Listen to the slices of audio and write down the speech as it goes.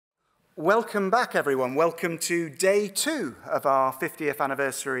Welcome back, everyone. Welcome to day 2 of our 50th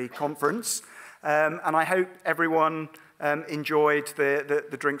anniversary conference. And I hope everyone enjoyed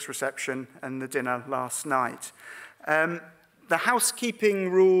the drinks reception and the dinner last night. The housekeeping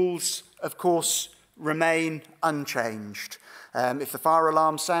rules, of course, remain unchanged. If the fire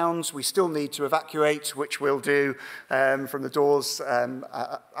alarm sounds, we still need to evacuate, which we'll do from the doors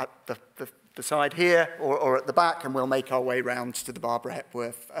at the side here or at the back, and we'll make our way round to the Barbara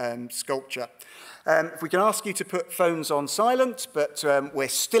Hepworth sculpture. If we can ask you to put phones on silent, but we're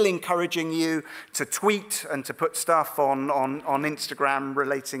still encouraging you to tweet and to put stuff on Instagram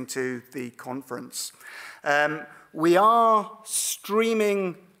relating to the conference. We are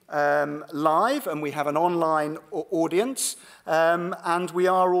streaming live, and we have an online audience, and we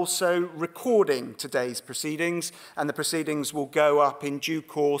are also recording today's proceedings, and the proceedings will go up in due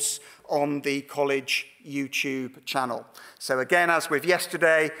course on the college YouTube channel. So again, as with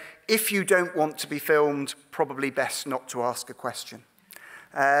yesterday, if you don't want to be filmed, probably best not to ask a question.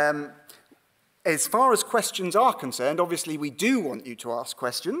 As far as questions are concerned, obviously we do want you to ask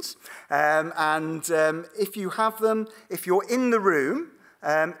questions, and if you have them, if you're in the room,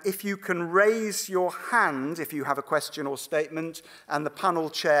 if you can raise your hand if you have a question or statement, and the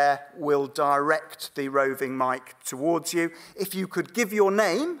panel chair will direct the roving mic towards you. If you could give your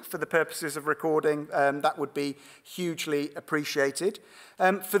name for the purposes of recording, that would be hugely appreciated.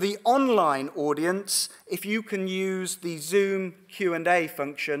 For the online audience, if you can use the Zoom Q&A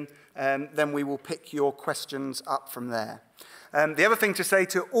function, then we will pick your questions up from there. The other thing to say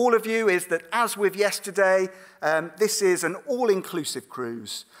to all of you is that, as with yesterday, this is an all-inclusive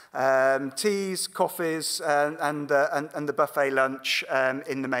cruise. Teas, coffees, and the buffet lunch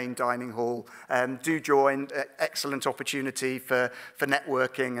in the main dining hall. Do join. Excellent opportunity for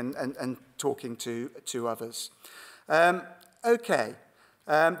networking and talking to others. Okay.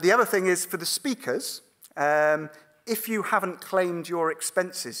 The other thing is, for the speakers, if you haven't claimed your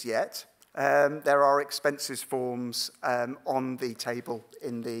expenses yet, there are expenses forms on the table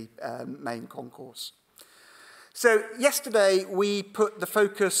in the main concourse. So yesterday we put the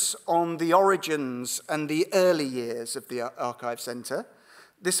focus on the origins and the early years of the Archive Centre.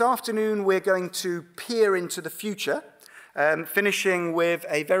 This afternoon we're going to peer into the future, finishing with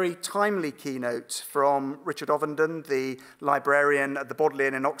a very timely keynote from Richard Ovenden, the librarian at the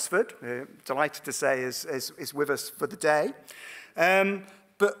Bodleian in Oxford, who, delighted to say, is with us for the day.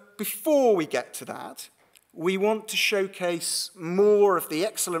 But before we get to that, we want to showcase more of the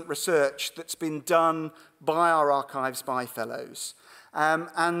excellent research that's been done by our Archives by Fellows.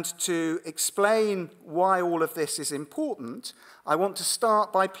 And to explain why all of this is important, I want to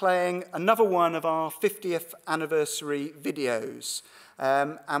start by playing another one of our 50th anniversary videos.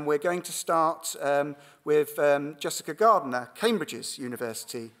 And we're going to start with Jessica Gardner, Cambridge's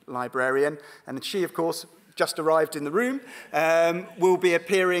University librarian, and she, of course, just arrived in the room, will be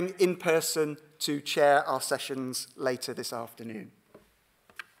appearing in person to chair our sessions later this afternoon.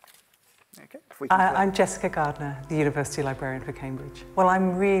 Okay, I'm Jessica Gardner, the University Librarian for Cambridge. Well,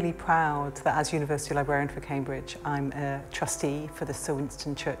 I'm really proud that as University Librarian for Cambridge, I'm a trustee for the Sir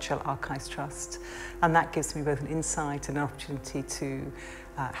Winston Churchill Archives Trust, and that gives me both an insight and an opportunity to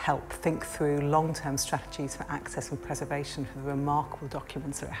help think through long-term strategies for access and preservation for the remarkable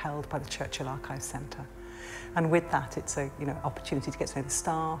documents that are held by the Churchill Archives Centre. And with that, it's a opportunity to get to know the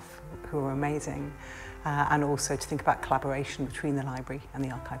staff, who are amazing, and also to think about collaboration between the library and the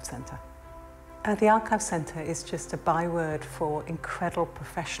Archive Centre. The Archive Centre is just a byword for incredible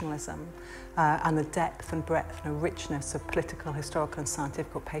professionalism and the depth and breadth and richness of political, historical and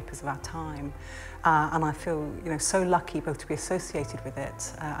scientific papers of our time. And I feel so lucky both to be associated with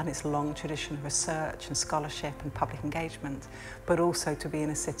it and its long tradition of research and scholarship and public engagement, but also to be in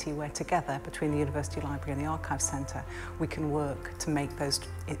a city where together, between the University Library and the Archive Centre, we can work to make those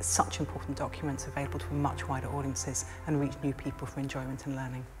such important documents available to much wider audiences and reach new people for enjoyment and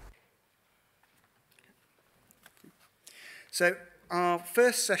learning. So our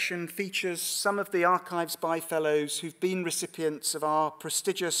first session features some of the Archives by Fellows who've been recipients of our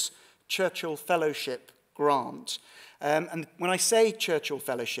prestigious Churchill Fellowship grant. And when I say Churchill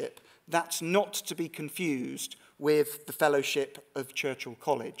Fellowship, that's not to be confused with the Fellowship of Churchill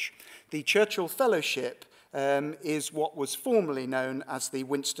College. The Churchill Fellowship is what was formerly known as the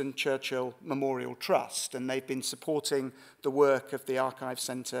Winston Churchill Memorial Trust, and they've been supporting the work of the Archives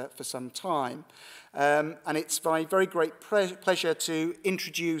Centre for some time. And it's my very great pleasure to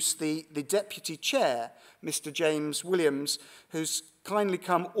introduce the Deputy Chair, Mr. James Williams, who's kindly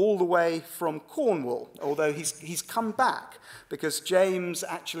come all the way from Cornwall, although he's come back because James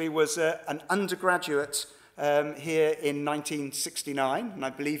actually was an undergraduate here in 1969. And I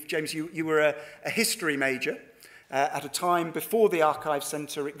believe, James, you were a history major at a time before the Archive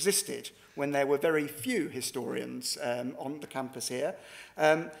Centre existed, when there were very few historians on the campus here.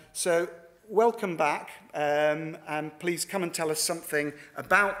 So welcome back, and please come and tell us something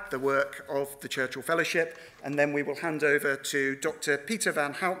about the work of the Churchill Fellowship, and then we will hand over to Dr. Pieter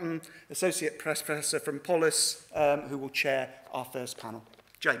van Houten, Associate Professor from Polis, who will chair our first panel.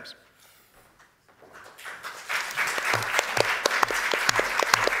 James.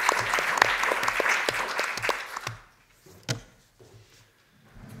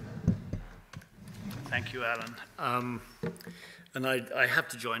 Thank you, Alan. And I have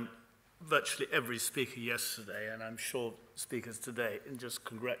to join virtually every speaker yesterday, and I'm sure speakers today, in just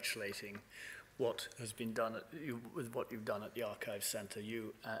congratulating what has been done with what you've done at the Archive Centre,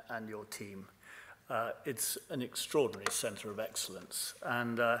 you and your team. It's an extraordinary centre of excellence,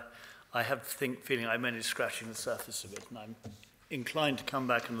 and I have the feeling I'm only scratching the surface of it, and I'm inclined to come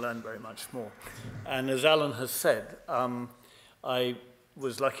back and learn very much more. And as Alan has said, I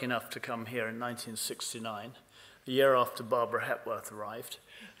was lucky enough to come here in 1969, the year after Barbara Hepworth arrived.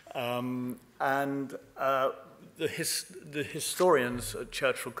 The historians at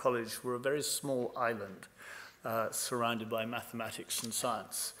Churchill College were a very small island surrounded by mathematics and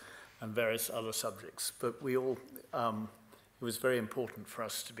science and various other subjects. But we all, it was very important for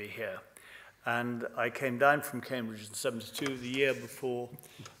us to be here. And I came down from Cambridge in '72, the year before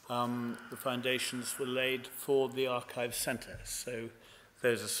the foundations were laid for the Archive Centre. So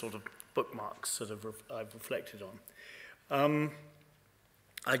those are sort of bookmarks that I've reflected on.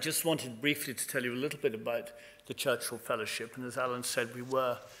 I just wanted briefly to tell you a little bit about the Churchill Fellowship, and as Alan said, we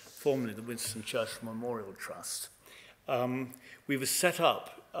were formerly the Winston Churchill Memorial Trust. We were set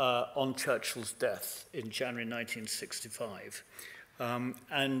up on Churchill's death in January 1965,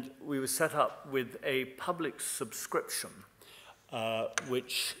 and we were set up with a public subscription,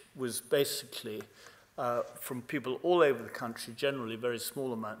 which was basically from people all over the country, generally very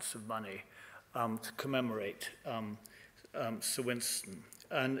small amounts of money, to commemorate Sir Winston.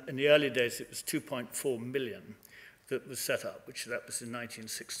 And in the early days, it was 2.4 million that was set up, that was in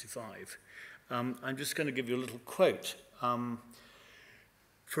 1965. I'm just going to give you a little quote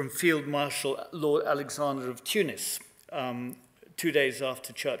from Field Marshal Lord Alexander of Tunis, 2 days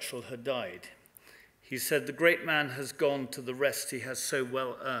after Churchill had died. He said, "The great man has gone to the rest he has so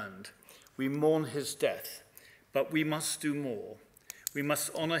well earned. We mourn his death, but we must do more. We must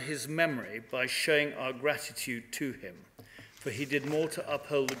honour his memory by showing our gratitude to him, for he did more to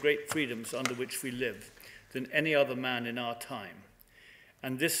uphold the great freedoms under which we live than any other man in our time.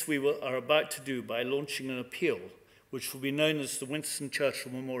 And this we are about to do by launching an appeal which will be known as the Winston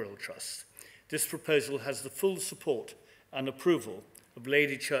Churchill Memorial Trust. This proposal has the full support and approval of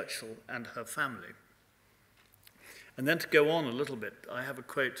Lady Churchill and her family." And then to go on a little bit, I have a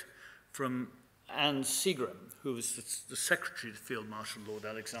quote from Anne Seagram, who was the secretary to Field Marshal Lord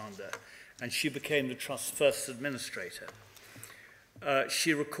Alexander, and she became the Trust's first administrator.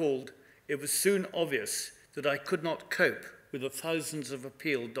 She recalled, "It was soon obvious that I could not cope with the thousands of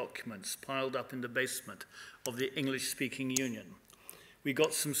appeal documents piled up in the basement of the English-speaking Union. We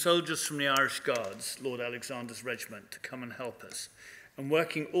got some soldiers from the Irish Guards, Lord Alexander's regiment, to come and help us, and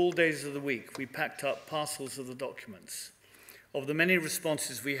working all days of the week, we packed up parcels of the documents. Of the many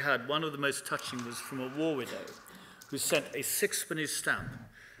responses we had, one of the most touching was from a war widow who sent a 6-penny stamp,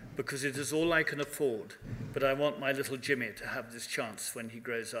 because it is all I can afford, but I want my little Jimmy to have this chance when he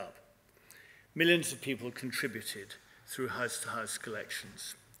grows up." Millions of people contributed through house-to-house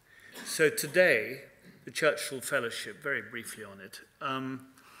collections. So today, the Churchill Fellowship, very briefly on it,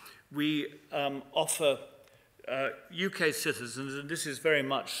 we offer UK citizens, and this is very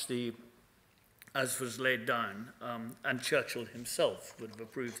much as was laid down, and Churchill himself would have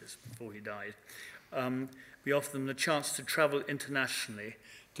approved this before he died, we offer them the chance to travel internationally,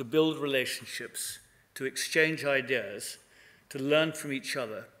 to build relationships, to exchange ideas, to learn from each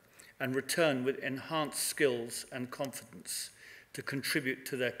other, and return with enhanced skills and confidence to contribute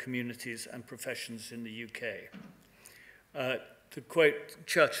to their communities and professions in the UK. To quote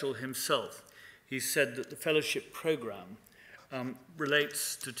Churchill himself, he said that the fellowship program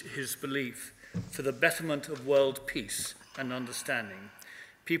relates to his belief for the betterment of world peace and understanding.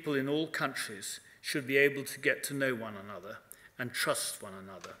 People in all countries should be able to get to know one another and trust one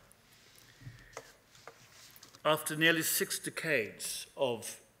another. After nearly 6 decades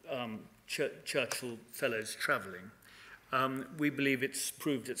of Churchill Fellows travelling, we believe it's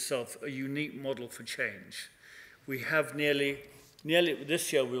proved itself a unique model for change. We have nearly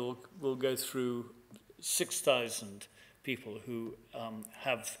this year we'll go through 6,000 people who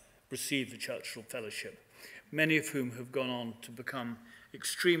have received the Churchill Fellowship. many of whom have gone on to become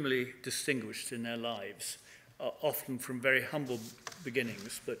extremely distinguished in their lives, often from very humble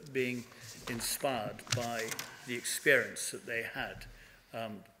beginnings, but being inspired by the experience that they had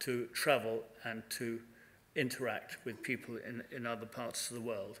to travel and to interact with people in other parts of the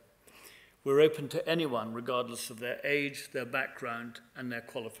world. We're open to anyone, regardless of their age, their background, and their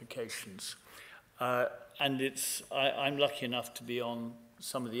qualifications. And I'm lucky enough to be on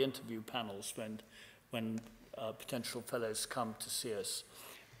some of the interview panels when potential fellows come to see us.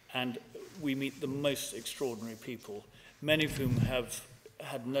 And we meet the most extraordinary people, many of whom have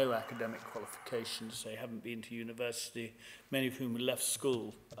had no academic qualifications. They haven't been to university, many of whom left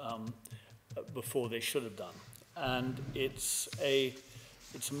school before they should have done. And it's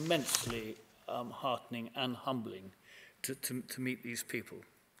immensely heartening and humbling to meet these people.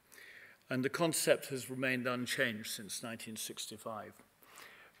 And the concept has remained unchanged since 1965.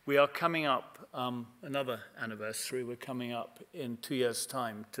 We are coming up, another anniversary, we're coming up in 2 years'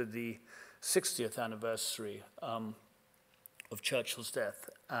 time to the 60th anniversary of Churchill's death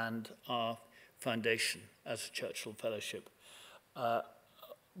and our foundation as a Churchill Fellowship.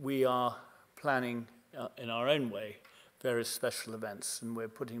 We are planning, in our own way, various special events, and we're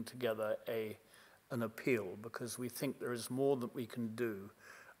putting together an appeal because we think there is more that we can do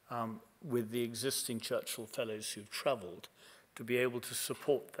with the existing Churchill Fellows who've travelled to be able to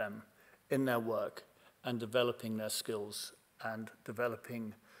support them in their work and developing their skills and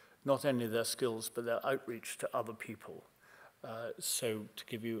developing not only their skills but their outreach to other people. So to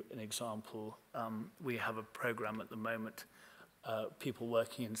give you an example, we have a program at the moment, people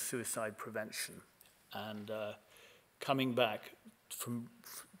working in suicide prevention and coming back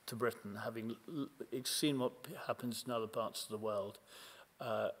to Britain, having seen what happens in other parts of the world,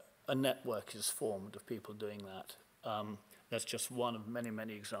 a network is formed of people doing that. That's just one of many,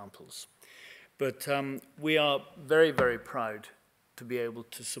 many examples. But we are very, very proud to be able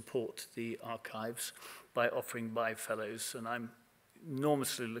to support the archives by offering by fellows, and I'm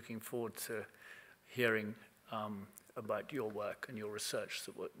enormously looking forward to hearing about your work and your research,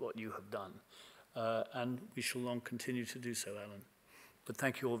 what you have done. And we shall long continue to do so, Alan. But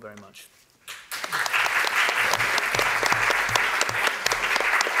thank you all very much.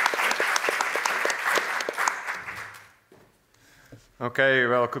 Okay,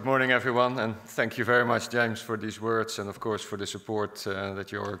 well, good morning, everyone, and thank you very much, James, for these words and, of course, for the support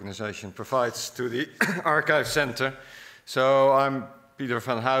that your organization provides to the Archive Center. So I'm Pieter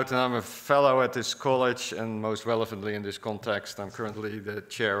van Houten. I'm a fellow at this college, and most relevantly in this context, I'm currently the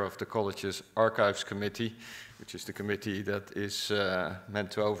chair of the college's Archives Committee, which is the committee that is meant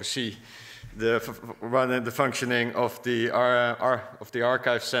to oversee the functioning of the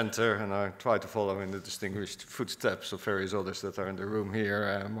Archive Center, and I try to follow in the distinguished footsteps of various others that are in the room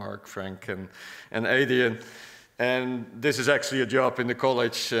here, Mark, Frank, and Adrian. And this is actually a job in the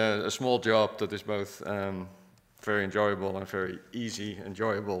college, a small job that is both very enjoyable and very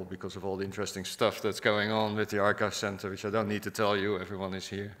enjoyable because of all the interesting stuff that's going on with the Archive Center, which I don't need to tell you, everyone is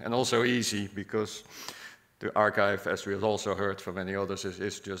here. And also easy because the archive, as we have also heard from many others,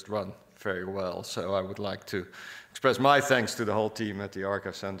 is just run very well. So I would like to express my thanks to the whole team at the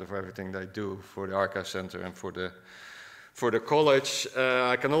Archive Center for everything they do for the Archive Center and for the college.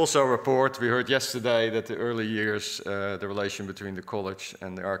 I can also report, we heard yesterday that the early years, the relation between the college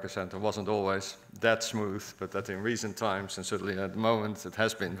and the Archive Center wasn't always that smooth, but that in recent times, and certainly at the moment, it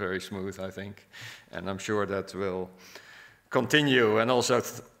has been very smooth, I think. And I'm sure that will continue. And also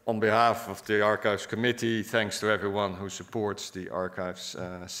on behalf of the Archives Committee, thanks to everyone who supports the Archives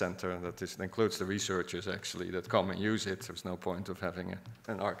Center. That includes the researchers, actually, that come and use it. There's no point of having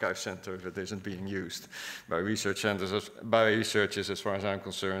an Archive Center if it isn't being used by researchers, as far as I'm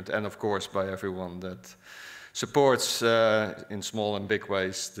concerned, and of course by everyone that supports in small and big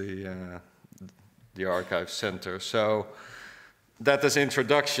ways the Archives Center. So that is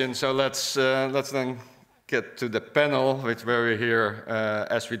introduction. So let's then get to the panel, where we hear,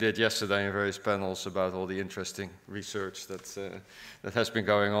 as we did yesterday in various panels, about all the interesting research that has been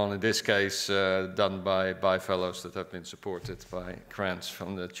going on, in this case done by fellows that have been supported by grants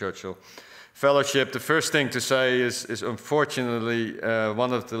from the Churchill Fellowship. The first thing to say is unfortunately,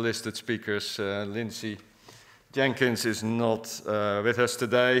 one of the listed speakers, Lyndsey Jenkins, is not with us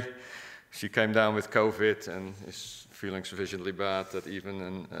today. She came down with COVID and is feeling sufficiently bad that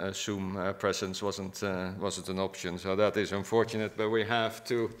even a Zoom presence wasn't an option. So that is unfortunate, but we have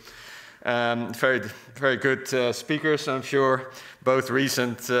two very good speakers, I'm sure, both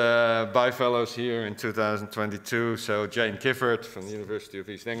recent by-fellows here in 2022. So Jayne Gifford from the University of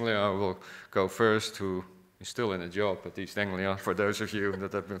East Anglia will go first, who He's still in a job at East Anglia, for those of you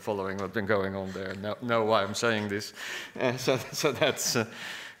that have been following what's been going on there, know why I'm saying this. So that's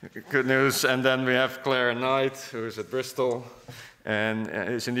good news. And then we have Claire Knight, who is at Bristol, and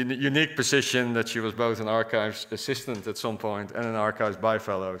is in the unique position that she was both an archives assistant at some point and an archives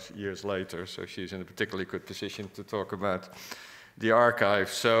by-fellow years later. So she's in a particularly good position to talk about the archive.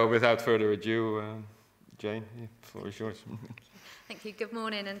 So without further ado, Jayne, the floor is yours. Thank you. Good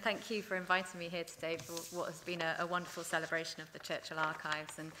morning, and thank you for inviting me here today for what has been a wonderful celebration of the Churchill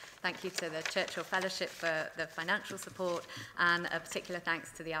Archives. And thank you to the Churchill Fellowship for the financial support, and a particular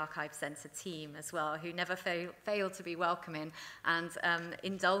thanks to the Archive Centre team as well, who never fail to be welcoming and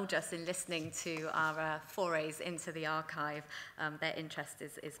indulge us in listening to our forays into the archive. Their interest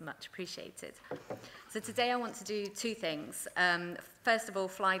is much appreciated. So today I want to do two things. First of all,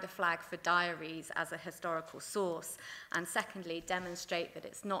 fly the flag for diaries as a historical source, and secondly, demonstrate that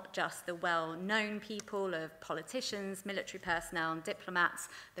it's not just the well-known people of politicians, military personnel, and diplomats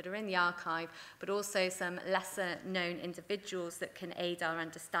that are in the archive, but also some lesser-known individuals that can aid our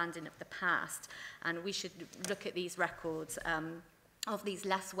understanding of the past. And we should look at these records of these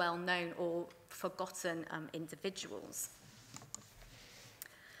less well-known or forgotten individuals.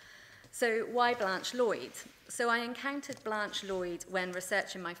 So why Blanche Lloyd? So I encountered Blanche Lloyd when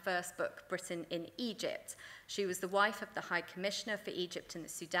researching my first book, Britain in Egypt. She was the wife of the High Commissioner for Egypt and the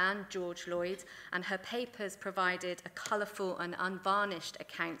Sudan, George Lloyd, and her papers provided a colourful and unvarnished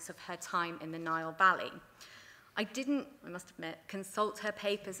account of her time in the Nile Valley. I didn't, I must admit, consult her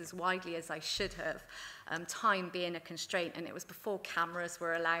papers as widely as I should have, time being a constraint, and it was before cameras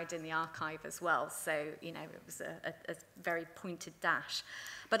were allowed in the archive as well, so, you know, it was a very pointed dash.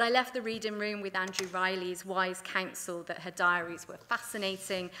 But I left the reading room with Andrew Riley's wise counsel that her diaries were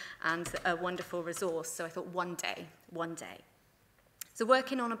fascinating and a wonderful resource, so I thought one day. So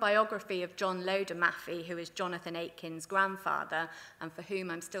working on a biography of John Loder Maffey, who is Jonathan Aitken's grandfather, and for whom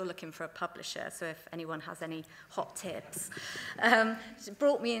I'm still looking for a publisher, so if anyone has any hot tips, it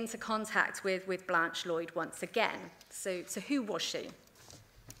brought me into contact with Blanche Lloyd once again. So who was she?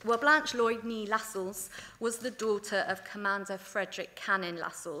 Well, Blanche Lloyd nee Lascelles was the daughter of Commander Frederick Canning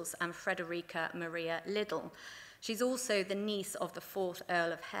Lascelles and Frederica Maria Liddell. She's also the niece of the 4th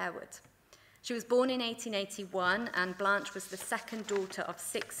Earl of Harewood. She was born in 1881, and Blanche was the second daughter of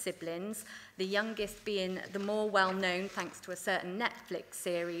 6 siblings, the youngest being the more well-known, thanks to a certain Netflix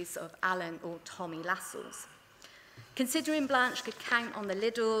series, of Alan or Tommy Lascelles. Considering Blanche could count on the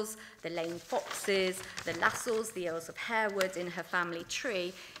Liddells, the Lane Foxes, the Lascelles, the Earls of Harewood in her family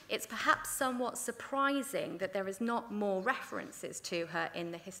tree, it's perhaps somewhat surprising that there is not more references to her in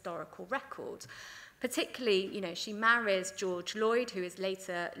the historical record. Particularly, you know, she marries George Lloyd, who is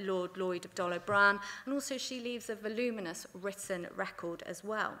later Lord Lloyd of Dol-O'Brien, and also she leaves a voluminous written record as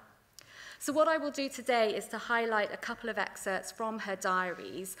well. So what I will do today is to highlight a couple of excerpts from her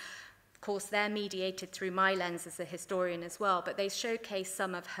diaries. Of course, they're mediated through my lens as a historian as well, but they showcase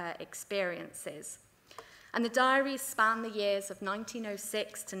some of her experiences. And the diaries span the years of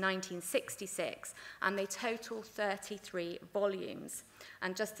 1906 to 1966, and they total 33 volumes.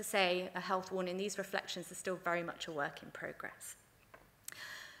 And just to say, a health warning, these reflections are still very much a work in progress.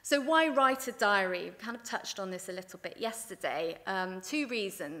 So why write a diary? We kind of touched on this a little bit yesterday. 2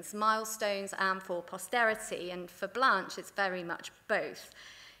 reasons, milestones and for posterity, and for Blanche, it's very much both.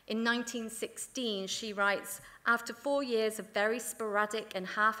 In 1916, she writes, "After 4 years of very sporadic and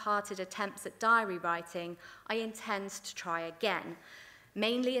half-hearted attempts at diary writing, I intend to try again,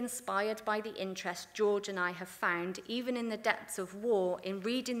 mainly inspired by the interest George and I have found, even in the depths of war, in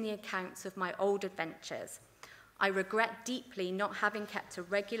reading the accounts of my old adventures. I regret deeply not having kept a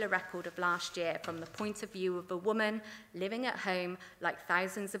regular record of last year from the point of view of a woman living at home like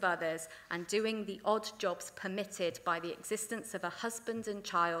thousands of others and doing the odd jobs permitted by the existence of a husband and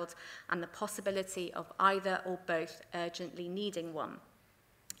child and the possibility of either or both urgently needing one."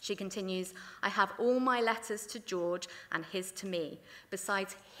 She continues, "I have all my letters to George and his to me,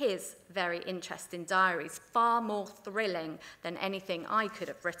 besides his very interesting diaries, far more thrilling than anything I could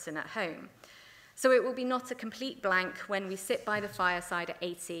have written at home. So it will be not a complete blank when we sit by the fireside at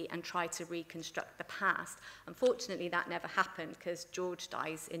 80 and try to reconstruct the past." Unfortunately, that never happened because George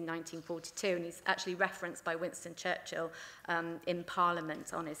dies in 1942, and he's actually referenced by Winston Churchill in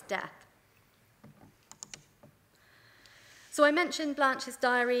Parliament on his death. So I mentioned Blanche's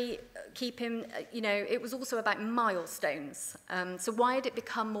diary keeping, it was also about milestones. So why had it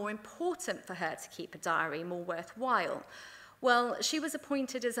become more important for her to keep a diary, more worthwhile? Well, she was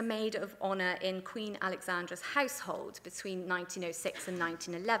appointed as a maid of honour in Queen Alexandra's household between 1906 and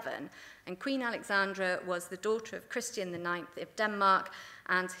 1911. And Queen Alexandra was the daughter of Christian IX of Denmark,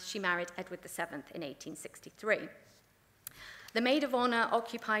 and she married Edward VII in 1863. The maid of honour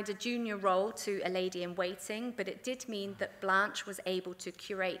occupied a junior role to a lady-in-waiting, but it did mean that Blanche was able to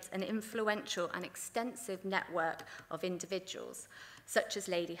curate an influential and extensive network of individuals, such as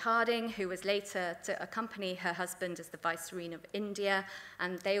Lady Harding, who was later to accompany her husband as the Viceroy of India,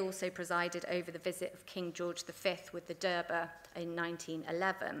 and they also presided over the visit of King George V with the Durbar in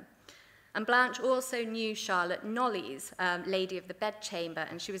 1911. And Blanche also knew Charlotte Knollys, Lady of the Bedchamber,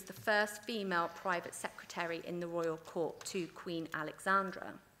 and she was the first female private secretary in the royal court to Queen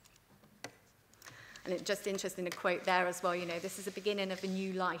Alexandra. And it's just interesting to quote there as well, you know, this is the beginning of a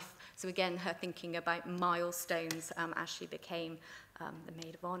new life. So again, her thinking about milestones as she became the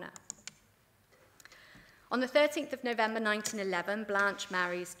maid of honour. On the 13th of November 1911, Blanche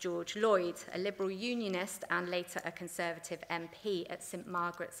marries George Lloyd, a Liberal Unionist and later a Conservative MP at St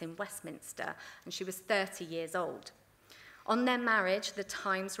Margaret's in Westminster, and she was 30 years old. On their marriage, the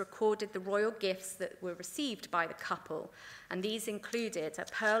Times recorded the royal gifts that were received by the couple, and these included a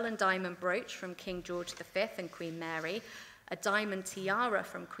pearl and diamond brooch from King George V and Queen Mary, a diamond tiara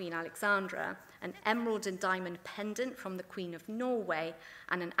from Queen Alexandra, an emerald and diamond pendant from the Queen of Norway,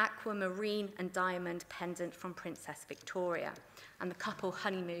 and an aquamarine and diamond pendant from Princess Victoria. And the couple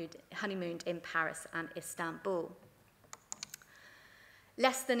honeymooned in Paris and Istanbul.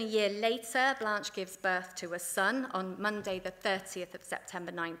 Less than a year later, Blanche gives birth to a son on Monday, the 30th of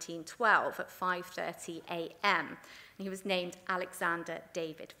September 1912 at 5:30 a.m. And he was named Alexander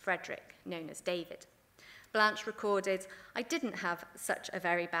David Frederick, known as David. Blanche recorded, "I didn't have such a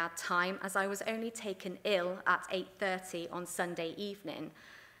very bad time as I was only taken ill at 8:30 on Sunday evening."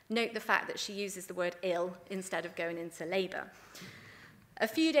 Note the fact that she uses the word ill instead of going into labour. A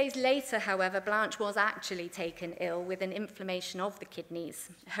few days later, however, Blanche was actually taken ill with an inflammation of the kidneys.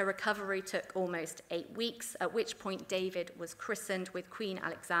 Her recovery took almost 8 weeks, at which point David was christened with Queen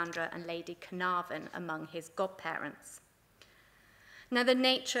Alexandra and Lady Carnarvon among his godparents. Now, the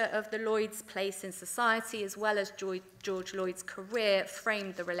nature of the Lloyds' place in society, as well as George Lloyd's career,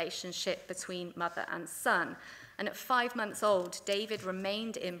 framed the relationship between mother and son. And at 5 months old, David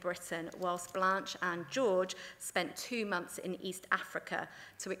remained in Britain, whilst Blanche and George spent 2 months in East Africa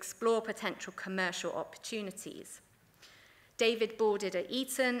to explore potential commercial opportunities. David boarded at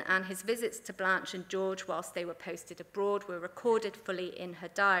Eton, and his visits to Blanche and George whilst they were posted abroad were recorded fully in her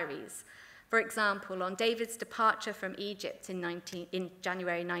diaries. For example, on David's departure from Egypt in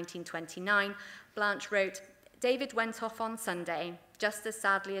January 1929, Blanche wrote, "David went off on Sunday, just as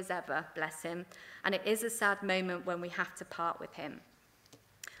sadly as ever, bless him, and it is a sad moment when we have to part with him."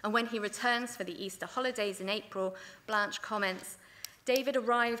 And when he returns for the Easter holidays in April, Blanche comments, "David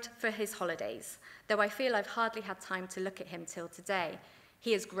arrived for his holidays, though I feel I've hardly had time to look at him till today.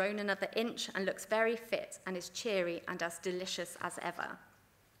 He has grown another inch and looks very fit and is cheery and as delicious as ever."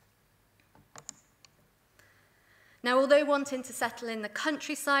 Now, although wanting to settle in the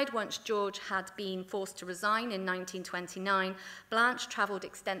countryside once George had been forced to resign in 1929, Blanche travelled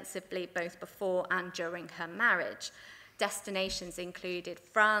extensively both before and during her marriage. Destinations included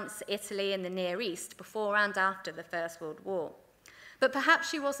France, Italy, and the Near East before and after the First World War. But perhaps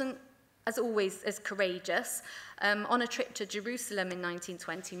she wasn't, as always, as courageous. On a trip to Jerusalem in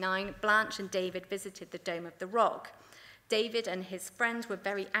 1929, Blanche and David visited the Dome of the Rock. David and his friend were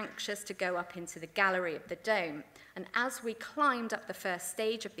very anxious to go up into the gallery of the dome. And as we climbed up the first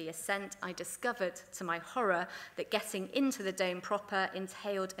stage of the ascent, I discovered, to my horror, that getting into the dome proper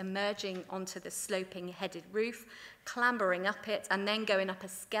entailed emerging onto the sloping-headed roof, clambering up it, and then going up a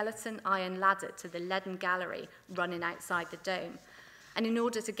skeleton iron ladder to the leaden gallery running outside the dome. And in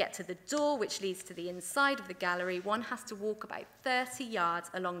order to get to the door, which leads to the inside of the gallery, one has to walk about 30 yards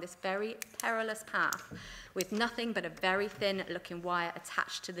along this very perilous path with nothing but a very thin-looking wire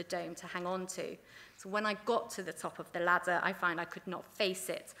attached to the dome to hang on to. So when I got to the top of the ladder, I found I could not face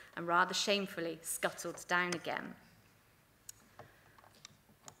it and rather shamefully scuttled down again.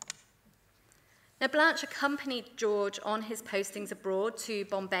 Now, Blanche accompanied George on his postings abroad to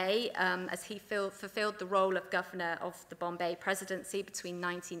Bombay as he fulfilled the role of governor of the Bombay presidency between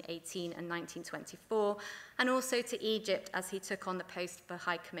 1918 and 1924, and also to Egypt as he took on the post for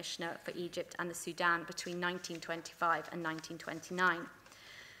High Commissioner for Egypt and the Sudan between 1925 and 1929.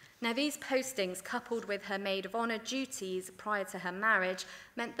 Now, these postings, coupled with her maid of honour duties prior to her marriage,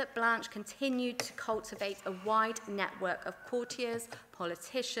 meant that Blanche continued to cultivate a wide network of courtiers,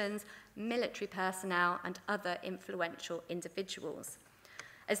 politicians, military personnel, and other influential individuals.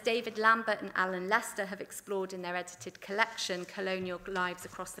 As David Lambert and Alan Lester have explored in their edited collection, Colonial Lives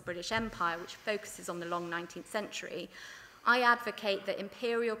Across the British Empire, which focuses on the long 19th century, I advocate that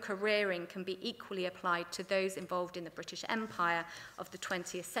imperial careering can be equally applied to those involved in the British Empire of the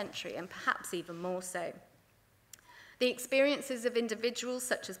 20th century, and perhaps even more so. The experiences of individuals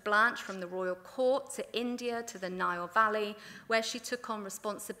such as Blanche from the royal court to India to the Nile Valley, where she took on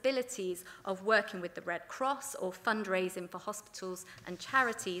responsibilities of working with the Red Cross or fundraising for hospitals and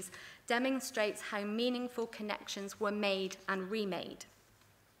charities, demonstrates how meaningful connections were made and remade.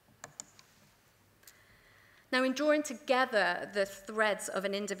 Now, in drawing together the threads of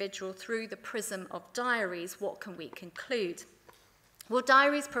an individual through the prism of diaries, what can we conclude? Well,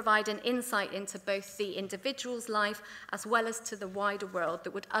 diaries provide an insight into both the individual's life as well as to the wider world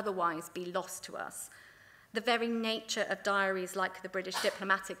that would otherwise be lost to us. The very nature of diaries, like the British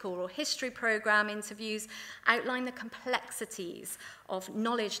Diplomatic Oral History Programme interviews, outline the complexities of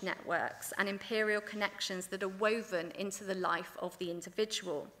knowledge networks and imperial connections that are woven into the life of the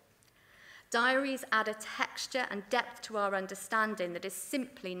individual. Diaries add a texture and depth to our understanding that is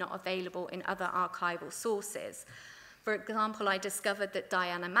simply not available in other archival sources. For example, I discovered that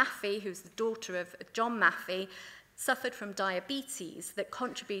Diana Maffei, who's the daughter of John Maffei, suffered from diabetes that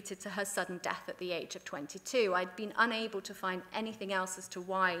contributed to her sudden death at the age of 22. I'd been unable to find anything else as to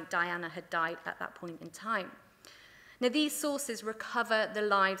why Diana had died at that point in time. Now, these sources recover the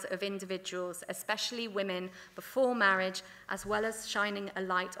lives of individuals, especially women, before marriage, as well as shining a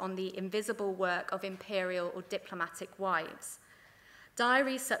light on the invisible work of imperial or diplomatic wives.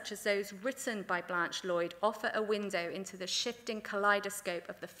 Diaries such as those written by Blanche Lloyd offer a window into the shifting kaleidoscope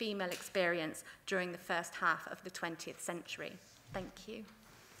of the female experience during the first half of the 20th century. Thank you.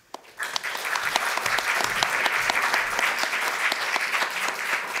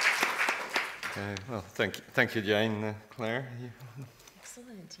 Well, thank you, Jayne. Claire?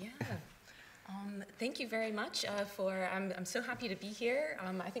 Excellent, yeah. Thank you very much I'm so happy to be here.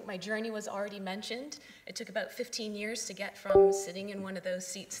 I think my journey was already mentioned. It took about 15 years to get from sitting in one of those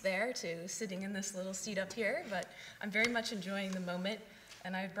seats there to sitting in this little seat up here, but I'm very much enjoying the moment,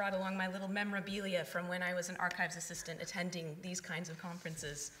 and I've brought along my little memorabilia from when I was an archives assistant attending these kinds of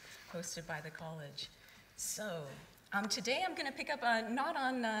conferences hosted by the college. So, today I'm going to pick up not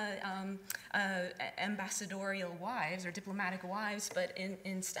on ambassadorial wives or diplomatic wives, but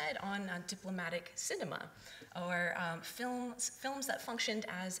instead on diplomatic cinema, or films that functioned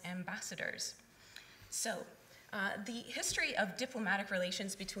as ambassadors. So, the history of diplomatic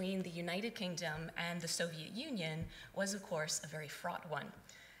relations between the United Kingdom and the Soviet Union was, of course, a very fraught one.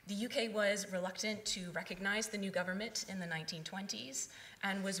 The UK was reluctant to recognize the new government in the 1920s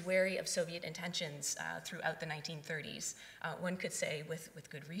and was wary of Soviet intentions throughout the 1930s, one could say with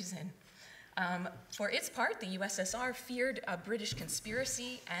good reason. For its part, the USSR feared a British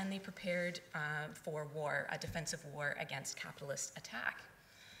conspiracy, and they prepared for war, a defensive war against capitalist attack.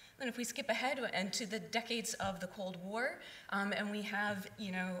 Then if we skip ahead into the decades of the Cold War, and we have,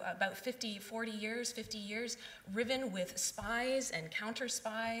 about 50 years riven with spies and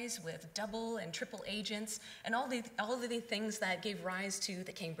counter-spies, with double and triple agents, and all of the things that gave rise to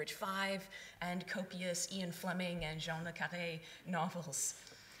the Cambridge Five and copious Ian Fleming and Jean le Carré novels.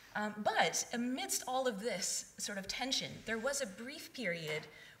 But amidst all of this sort of tension, there was a brief period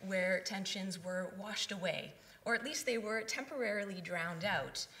where tensions were washed away, or at least they were temporarily drowned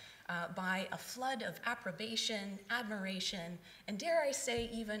out by a flood of approbation, admiration, and dare I say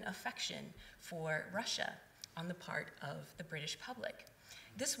even affection for Russia on the part of the British public.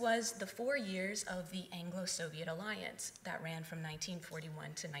 This was the 4 years of the Anglo-Soviet alliance that ran from 1941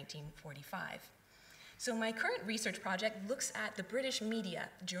 to 1945. So my current research project looks at the British media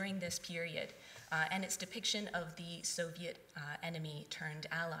during this period and its depiction of the Soviet enemy turned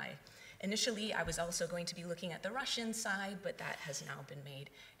ally. Initially, I was also going to be looking at the Russian side, but that has now been made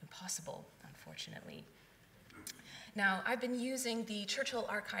impossible, unfortunately. Now, I've been using the Churchill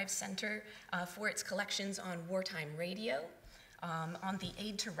Archives Center for its collections on wartime radio, on the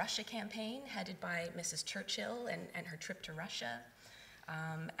Aid to Russia campaign headed by Mrs. Churchill and her trip to Russia,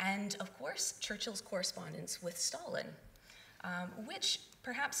 and of course, Churchill's correspondence with Stalin, which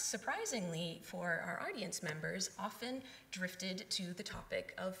perhaps surprisingly for our audience members, often drifted to the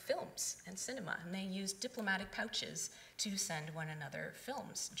topic of films and cinema, and they used diplomatic pouches to send one another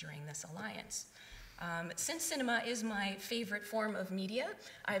films during this alliance. Since cinema is my favorite form of media,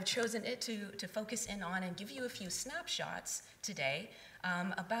 I've chosen it to focus in on and give you a few snapshots today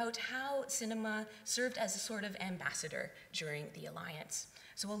about how cinema served as a sort of ambassador during the alliance.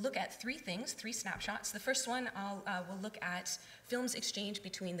 So we'll look at three snapshots. The first one, we'll look at films exchanged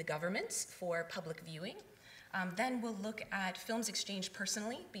between the governments for public viewing. Then we'll look at films exchanged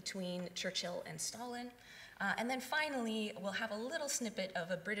personally between Churchill and Stalin. And then finally, we'll have a little snippet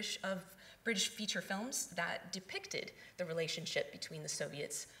of British feature films that depicted the relationship between the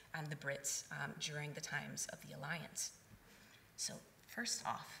Soviets and the Brits during the times of the alliance. So first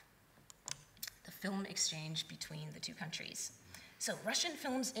off, the film exchange between the two countries. So Russian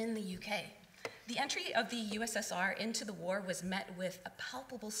films in the UK. The entry of the USSR into the war was met with a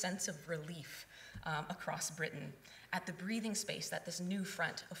palpable sense of relief across Britain at the breathing space that this new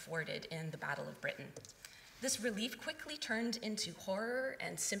front afforded in the Battle of Britain. This relief quickly turned into horror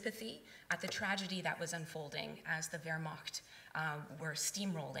and sympathy at the tragedy that was unfolding as the Wehrmacht were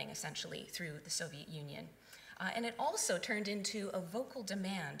steamrolling essentially through the Soviet Union. And it also turned into a vocal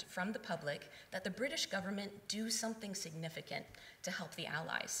demand from the public that the British government do something significant to help the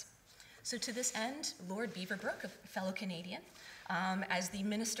Allies. So to this end, Lord Beaverbrook, a fellow Canadian, as the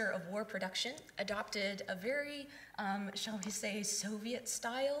Minister of War Production, adopted a very, shall we say,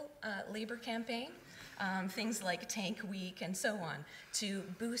 Soviet-style labor campaign, things like Tank Week and so on, to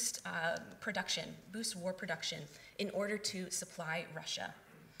boost boost war production in order to supply Russia.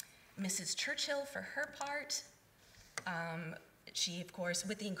 Mrs. Churchill, for her part, she, of course,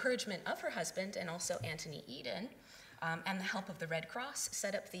 with the encouragement of her husband and also Anthony Eden, and the help of the Red Cross,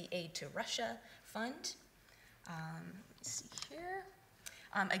 set up the Aid to Russia Fund. Let's see here.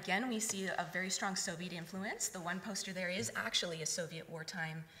 Again, we see a very strong Soviet influence. The one poster there is actually a Soviet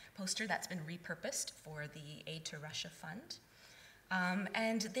wartime poster that's been repurposed for the Aid to Russia Fund.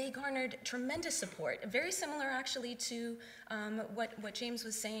 And they garnered tremendous support, very similar actually to what James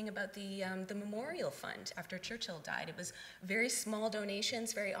was saying about the Memorial Fund after Churchill died. It was very small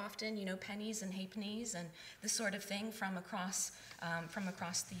donations, very often, you know, pennies and halfpennies and this sort of thing from across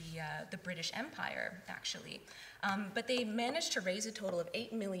the British Empire, actually. But they managed to raise a total of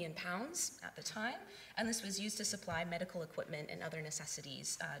 £8 million at the time, and this was used to supply medical equipment and other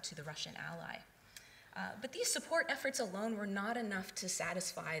necessities to the Russian ally. But these support efforts alone were not enough to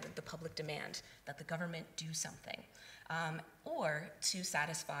satisfy the public demand that the government do something, or to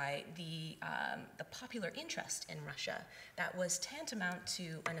satisfy the popular interest in Russia that was tantamount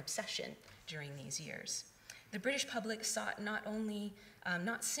to an obsession during these years. The British public sought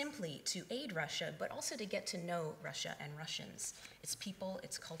not simply to aid Russia, but also to get to know Russia and Russians, its people,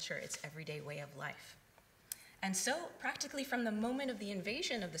 its culture, its everyday way of life. And so, practically from the moment of the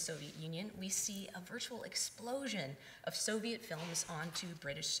invasion of the Soviet Union, we see a virtual explosion of Soviet films onto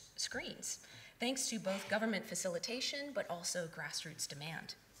British screens, thanks to both government facilitation, but also grassroots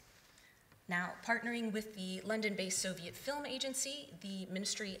demand. Now, partnering with the London-based Soviet Film Agency, the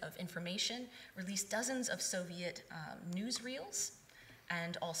Ministry of Information released dozens of Soviet newsreels,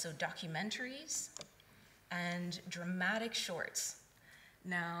 and also documentaries, and dramatic shorts.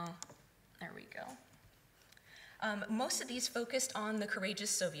 Now, there we go. Most of these focused on the courageous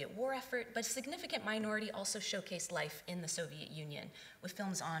Soviet war effort, but a significant minority also showcased life in the Soviet Union, with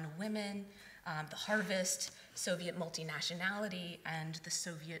films on women, the harvest, Soviet multinationality, and the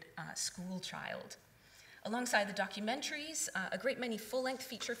Soviet school child. Alongside the documentaries, a great many full-length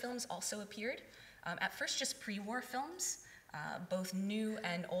feature films also appeared. At first, just pre-war films, both new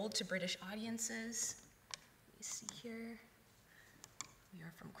and old to British audiences. Let me see here. We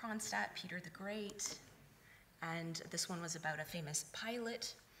are from Kronstadt, Pieter the Great. And this one was about a famous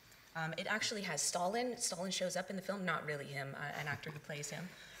pilot. It actually has Stalin. Stalin shows up in the film, not really him, an actor who plays him.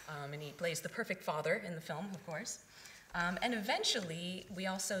 And he plays the perfect father in the film, of course. And eventually, we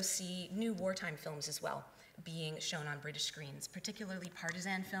also see new wartime films as well being shown on British screens, particularly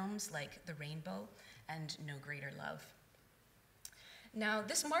partisan films like The Rainbow and No Greater Love. Now,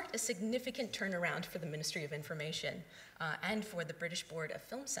 this marked a significant turnaround for the Ministry of Information and for the British Board of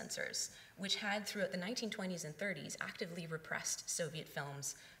Film Censors, which had, throughout the 1920s and 30s, actively repressed Soviet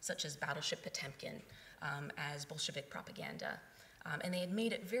films such as Battleship Potemkin as Bolshevik propaganda. And they had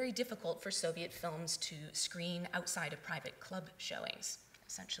made it very difficult for Soviet films to screen outside of private club showings,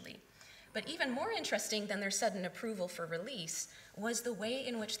 essentially. But even more interesting than their sudden approval for release was the way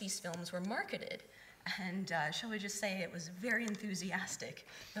in which these films were marketed. And shall we just say it was very enthusiastic,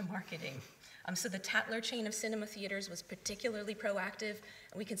 the marketing. So the Tatler chain of cinema theaters was particularly proactive.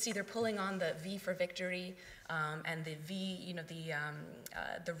 And we can see they're pulling on the V for Victory and the V, you know,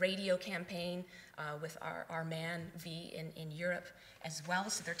 the radio campaign with our man V in Europe as well.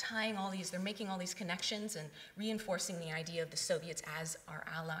 So they're tying all these, they're making all these connections and reinforcing the idea of the Soviets as our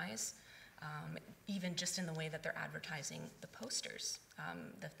allies, even just in the way that they're advertising the posters,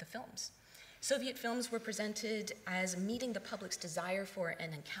 the films. Soviet films were presented as meeting the public's desire for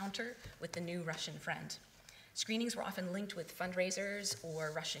an encounter with the new Russian friend. Screenings were often linked with fundraisers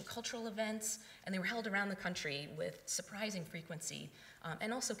or Russian cultural events, and they were held around the country with surprising frequency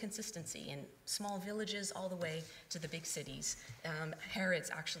and also consistency in small villages all the way to the big cities. Harrods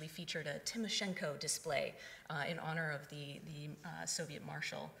actually featured a Timoshenko display in honor of the Soviet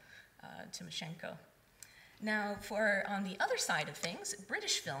Marshal Timoshenko. Now, on the other side of things,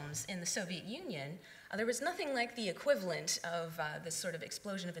 British films in the Soviet Union, there was nothing like the equivalent of this sort of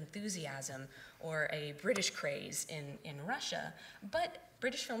explosion of enthusiasm or a British craze in Russia, but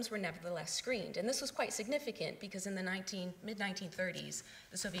British films were nevertheless screened. And this was quite significant because in the mid-1930s,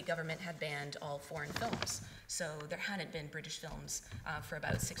 the Soviet government had banned all foreign films. So there hadn't been British films for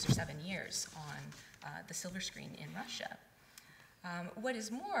about 6 or 7 years on the silver screen in Russia. What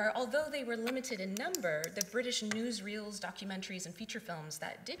is more, although they were limited in number, the British newsreels, documentaries, and feature films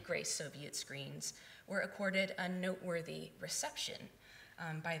that did grace Soviet screens were accorded a noteworthy reception.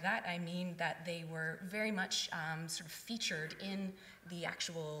 By that I mean that they were very much sort of featured in the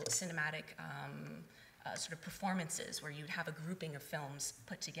actual cinematic sort of performances where you'd have a grouping of films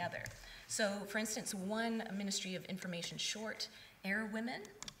put together. So, for instance, one Ministry of Information short, Air Women,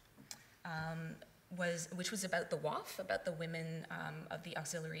 which was about the WAF, about the women of the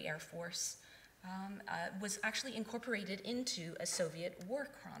Auxiliary Air Force, was actually incorporated into a Soviet war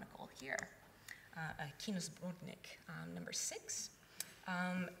chronicle here, Kinosbornik number 6.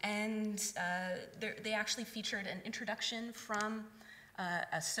 They actually featured an introduction from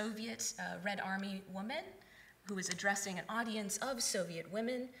a Soviet Red Army woman who was addressing an audience of Soviet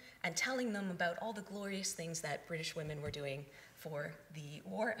women and telling them about all the glorious things that British women were doing for the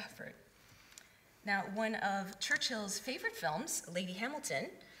war effort. Now, one of Churchill's favorite films, Lady Hamilton,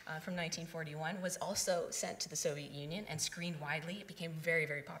 from 1941, was also sent to the Soviet Union and screened widely. It became very,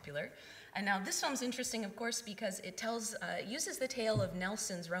 very popular. And now this film's interesting, of course, because it uses the tale of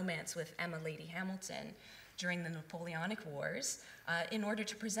Nelson's romance with Emma Lady Hamilton during the Napoleonic Wars in order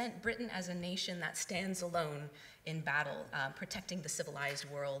to present Britain as a nation that stands alone in battle, protecting the civilized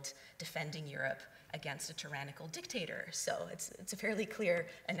world, defending Europe against a tyrannical dictator. So it's a fairly clear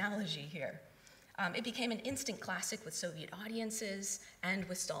analogy here. It became an instant classic with Soviet audiences and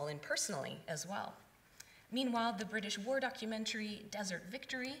with Stalin personally as well. Meanwhile, the British war documentary Desert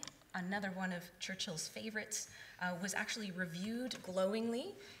Victory, another one of Churchill's favorites, was actually reviewed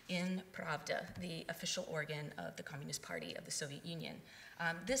glowingly in Pravda, the official organ of the Communist Party of the Soviet Union.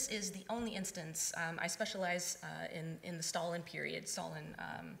 This is the only instance. I specialize in the Stalin period,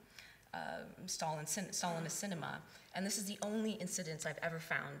 Stalinist cinema, and this is the only incidence I've ever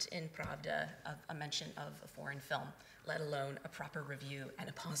found in Pravda of a mention of a foreign film, let alone a proper review and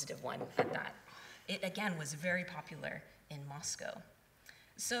a positive one at that. It again was very popular in Moscow.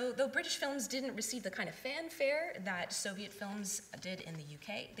 So though British films didn't receive the kind of fanfare that Soviet films did in the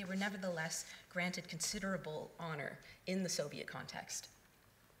UK, they were nevertheless granted considerable honor in the Soviet context.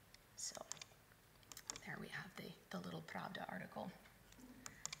 So there we have the little Pravda article.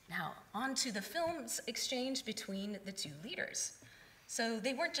 Now, on to the films exchanged between the two leaders. So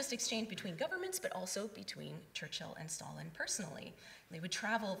they weren't just exchanged between governments, but also between Churchill and Stalin personally. They would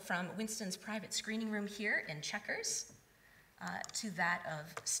travel from Winston's private screening room here in Chequers to that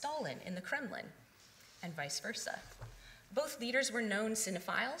of Stalin in the Kremlin, and vice versa. Both leaders were known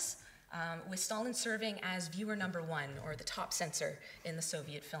cinephiles, with Stalin serving as viewer number 1, or the top censor in the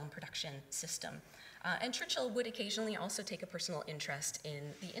Soviet film production system. And Churchill would occasionally also take a personal interest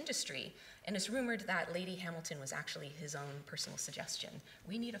in the industry, and it's rumored that Lady Hamilton was actually his own personal suggestion.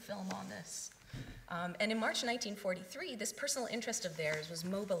 We need a film on this. And in March 1943, this personal interest of theirs was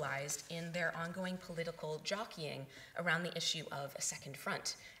mobilized in their ongoing political jockeying around the issue of a second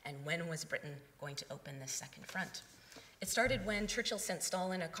front, and when was Britain going to open this second front. It started when Churchill sent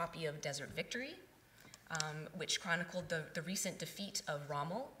Stalin a copy of Desert Victory, which chronicled the recent defeat of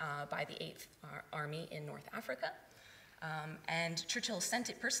Rommel by the 8th Army in North Africa. And Churchill sent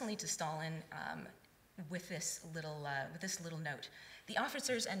it personally to Stalin with this little note. The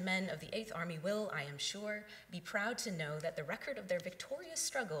officers and men of the 8th Army will, I am sure, be proud to know that the record of their victorious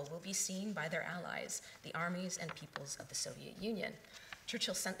struggle will be seen by their allies, the armies and peoples of the Soviet Union.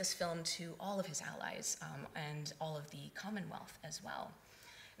 Churchill sent this film to all of his allies and all of the Commonwealth as well.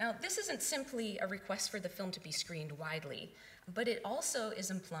 Now, this isn't simply a request for the film to be screened widely, but it also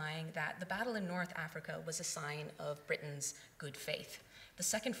is implying that the battle in North Africa was a sign of Britain's good faith. The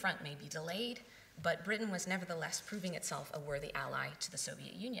Second Front may be delayed, but Britain was nevertheless proving itself a worthy ally to the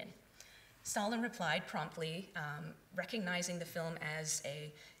Soviet Union. Stalin replied promptly, recognizing the film as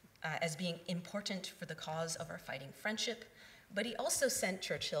being important for the cause of our fighting friendship, but he also sent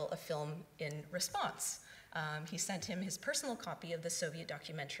Churchill a film in response. He sent him his personal copy of the Soviet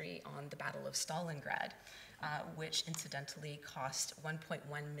documentary on the Battle of Stalingrad. which incidentally cost 1.1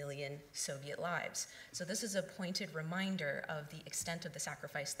 million Soviet lives. So this is a pointed reminder of the extent of the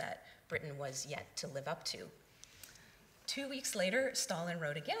sacrifice that Britain was yet to live up to. 2 weeks later, Stalin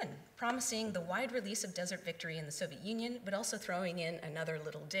wrote again, promising the wide release of Desert Victory in the Soviet Union, but also throwing in another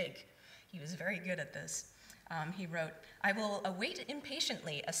little dig. He was very good at this. He wrote, "I will await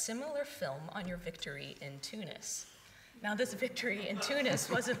impatiently a similar film on your victory in Tunis." Now, this victory in Tunis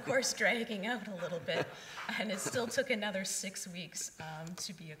was, of course, dragging out a little bit, and it still took another 6 weeks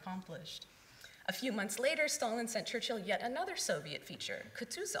to be accomplished. A few months later, Stalin sent Churchill yet another Soviet feature,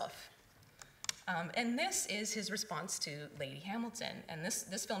 Kutuzov. And this is his response to Lady Hamilton. And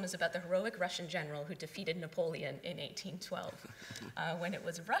this film is about the heroic Russian general who defeated Napoleon in 1812, when it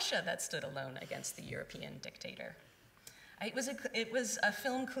was Russia that stood alone against the European dictator. It was a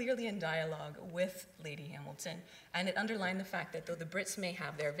film clearly in dialogue with Lady Hamilton, and it underlined the fact that though the Brits may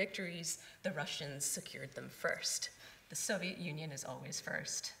have their victories, the Russians secured them first. The Soviet Union is always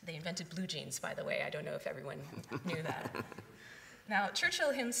first. They invented blue jeans, by the way. I don't know if everyone knew that. Now,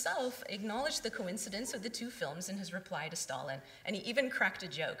 Churchill himself acknowledged the coincidence of the two films in his reply to Stalin, and he even cracked a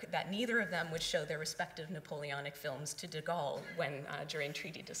joke that neither of them would show their respective Napoleonic films to de Gaulle during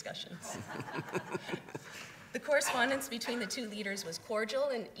treaty discussions. The correspondence between the two leaders was cordial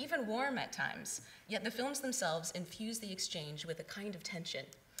and even warm at times, yet the films themselves infused the exchange with a kind of tension,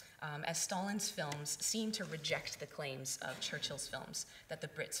 as Stalin's films seemed to reject the claims of Churchill's films that the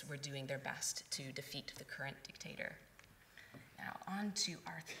Brits were doing their best to defeat the current dictator. Now, on to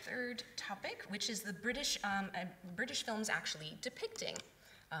our third topic, which is the British films actually depicting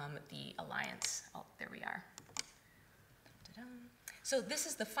the alliance. Oh, there we are. Ta-da. So this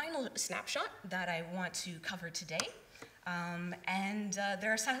is the final snapshot that I want to cover today.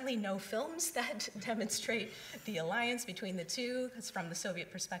 There are sadly no films that demonstrate the alliance between the two, because from the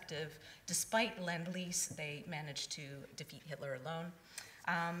Soviet perspective, despite Lend-Lease, they managed to defeat Hitler alone.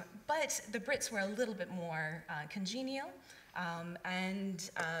 But the Brits were a little bit more congenial, and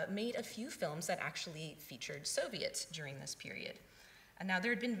made a few films that actually featured Soviets during this period. And now,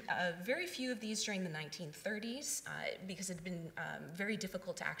 there had been very few of these during the 1930s because it had been very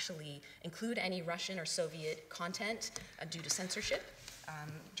difficult to actually include any Russian or Soviet content due to censorship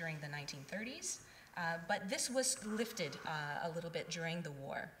during the 1930s. But this was lifted a little bit during the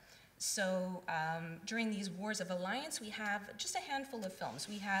war. So during these wars of alliance, we have just a handful of films.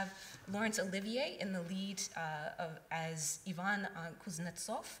 We have Laurence Olivier in the lead as Ivan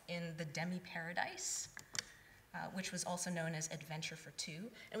Kuznetsov in The Demi-Paradise, which was also known as Adventure for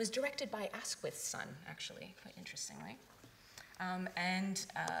Two. It was directed by Asquith's son, actually, quite interestingly.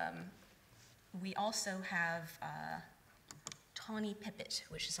 We also have Tawny Pipit,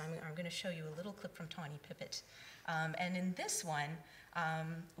 which is, I'm going to show you a little clip from Tawny Pipit. And in this one,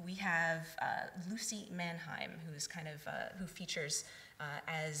 we have Lucy Mannheim, who features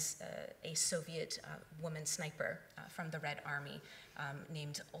as a Soviet woman sniper from the Red Army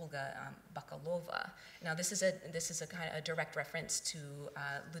named Olga Bakalova. Now, this is a kind of a direct reference to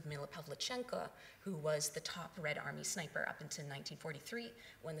Lyudmila Pavlichenko, who was the top Red Army sniper up until 1943,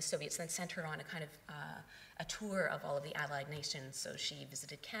 when the Soviets then sent her on a kind of a tour of all of the Allied nations. So she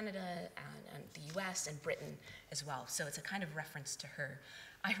visited Canada and the US and Britain as well. So it's a kind of reference to her.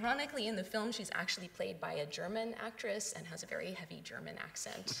 Ironically, in the film, she's actually played by a German actress and has a very heavy German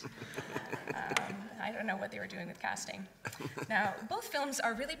accent. I don't know what they were doing with casting. Now, both films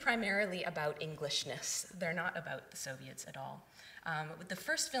are really primarily about Englishness. They're not about the Soviets at all. The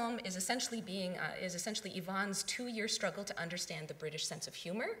first film is essentially Ivan's 2-year struggle to understand the British sense of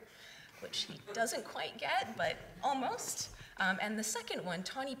humor, which he doesn't quite get, but almost. And the second one,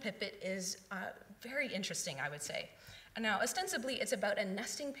 Tawny Pipit, is very interesting, I would say. Now, ostensibly, it's about a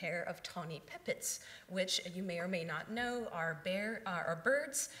nesting pair of tawny pipits, which you may or may not know are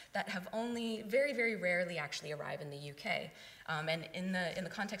birds that have only very, very rarely actually arrive in the UK. And in the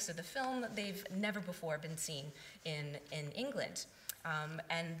context of the film, they've never before been seen in England.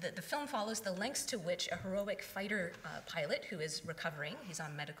 And the film follows the lengths to which a heroic fighter pilot who is recovering, he's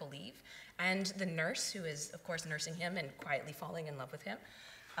on medical leave, and the nurse who is, of course, nursing him and quietly falling in love with him,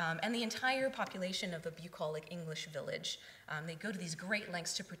 and the entire population of a bucolic English village. They go to these great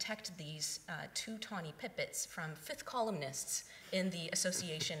lengths to protect these 2 tawny pipits from fifth columnists in the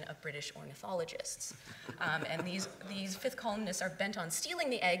Association of British Ornithologists. And these fifth columnists are bent on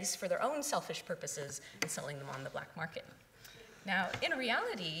stealing the eggs for their own selfish purposes and selling them on the black market. Now, in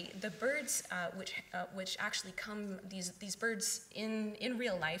reality, the birds which actually come, these birds in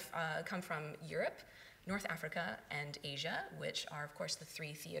real life come from Europe, North Africa, and Asia, which are, of course, the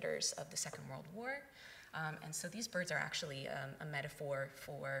 3 theaters of the Second World War. And so these birds are actually a metaphor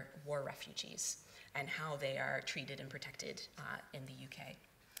for war refugees. and how they are treated and protected in the UK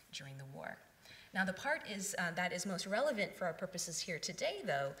during the war. Now, the part that is most relevant for our purposes here today,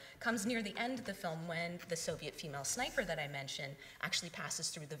 though, comes near the end of the film when the Soviet female sniper that I mentioned actually passes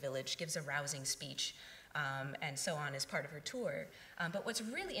through the village, gives a rousing speech, and so on as part of her tour. But what's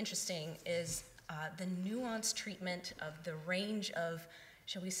really interesting is the nuanced treatment of the range of,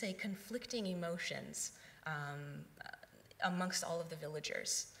 shall we say, conflicting emotions amongst all of the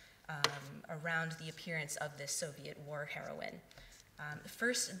villagers around the appearance of this Soviet war heroine.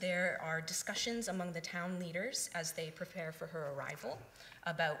 First, there are discussions among the town leaders as they prepare for her arrival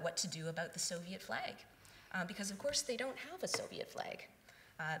about what to do about the Soviet flag. Because, of course, they don't have a Soviet flag.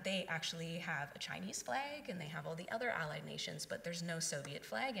 They actually have a Chinese flag, and they have all the other allied nations, but there's no Soviet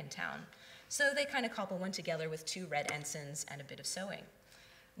flag in town. So they kind of cobble one together with 2 red ensigns and a bit of sewing.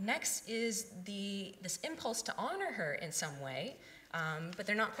 Next is this impulse to honor her in some way, but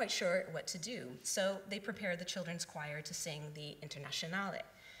they're not quite sure what to do. So they prepare the children's choir to sing the Internationale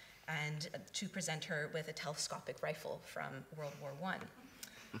and to present her with a telescopic rifle from World War I.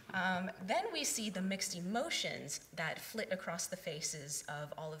 Then we see the mixed emotions that flit across the faces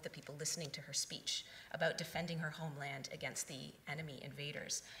of all of the people listening to her speech about defending her homeland against the enemy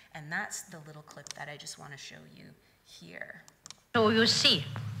invaders. And that's the little clip that I just want to show you here. So you see,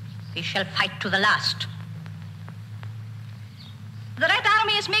 we shall fight to the last. The Red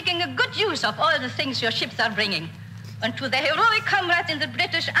Army is making a good use of all the things your ships are bringing. And to the heroic comrades in the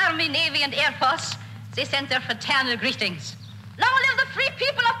British Army, Navy, and Air Force, they send their fraternal greetings. Long live the free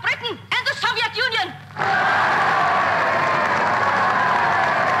people of Britain and the Soviet Union!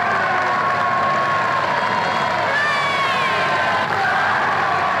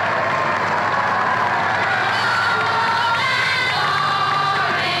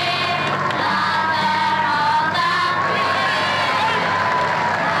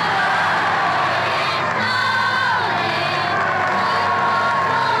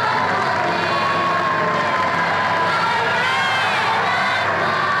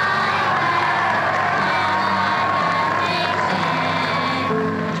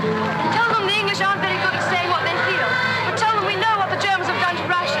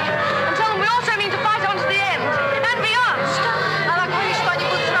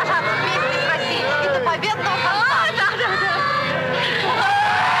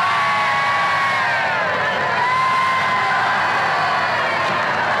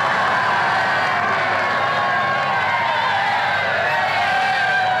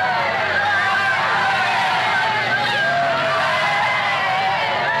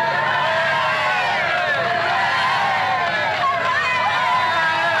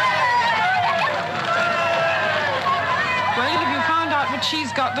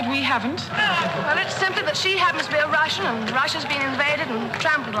 That we haven't? Well, it's simply that she happens to be a Russian, and Russia's been invaded and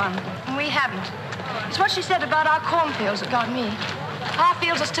trampled on, and we haven't. It's what she said about our cornfields that got me. Our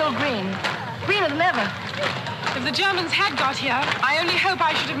fields are still green, greener than ever. If the Germans had got here, I only hope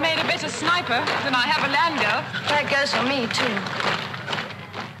I should have made a better sniper than I have a land girl. That goes for me, too.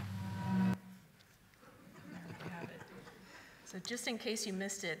 So just in case you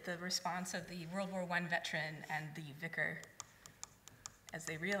missed it, the response of the World War I veteran and the vicar as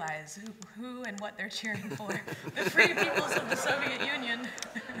they realize who and what they're cheering for, the free peoples of the Soviet Union.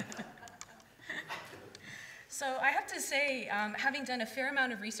 So I have to say, having done a fair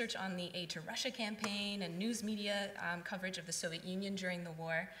amount of research on the Aid to Russia campaign and news media coverage of the Soviet Union during the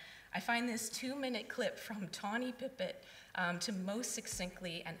war, I find this 2-minute clip from Tawny Pipit to most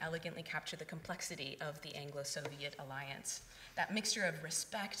succinctly and elegantly capture the complexity of the Anglo-Soviet alliance. That mixture of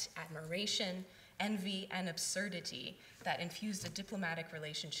respect, admiration, envy, and absurdity that infused a diplomatic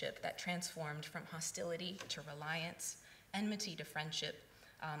relationship that transformed from hostility to reliance, enmity to friendship,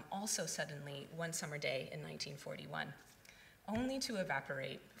 also suddenly one summer day in 1941, only to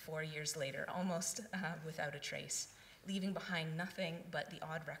evaporate 4 years later, almost without a trace, leaving behind nothing but the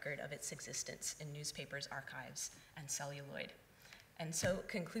odd record of its existence in newspapers, archives, and celluloid. And so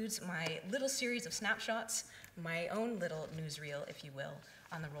concludes my little series of snapshots, my own little newsreel, if you will,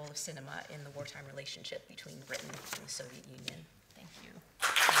 on the role of cinema in the wartime relationship between Britain and the Soviet Union. Thank you.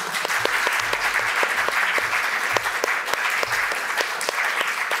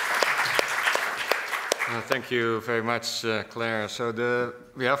 Thank you very much, Claire. So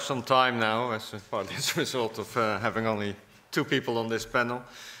we have some time now as a result of having only 2 people on this panel.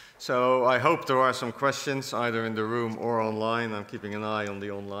 So I hope there are some questions either in the room or online. I'm keeping an eye on the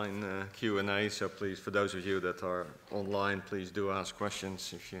online Q&A, so please, for those of you that are online, please do ask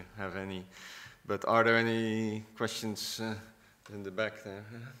questions if you have any. But are there any questions in the back there?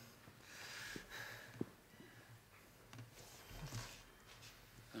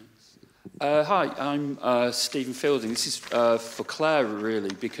 Hi, I'm Stephen Fielding. This is for Claire,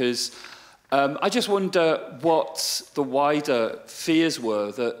 really, because I just wonder what the wider fears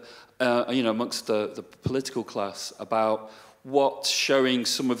were that, amongst the political class about what showing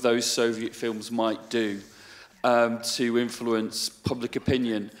some of those Soviet films might do to influence public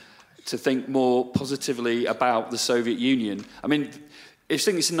opinion, to think more positively about the Soviet Union. I mean, I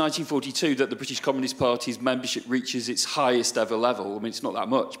think it's in 1942 that the British Communist Party's membership reaches its highest ever level. I mean, it's not that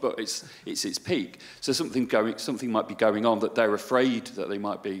much, but it's its peak. So something might be going on that they're afraid that they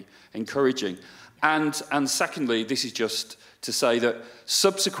might be encouraging. And secondly, this is just to say that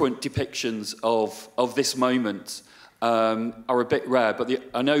subsequent depictions of this moment are a bit rare. But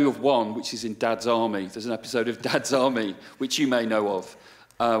I know of one which is in Dad's Army. There's an episode of Dad's Army which you may know of,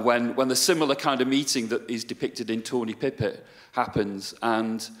 when the similar kind of meeting that is depicted in Tawny Pipit happens,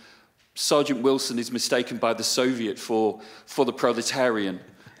 and Sergeant Wilson is mistaken by the Soviet for the proletarian,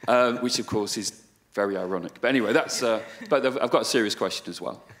 which of course is very ironic. But anyway, that's. But I've got a serious question as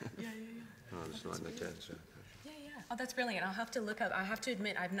well. Yeah. Oh, that's brilliant. I'll have to look up. I have to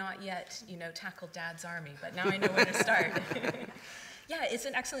admit, I've not yet, tackled Dad's Army, but now I know where to start. Yeah, it's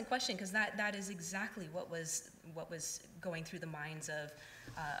an excellent question, because that is exactly what was going through the minds of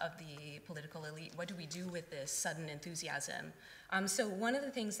the political elite. What do we do with this sudden enthusiasm? So one of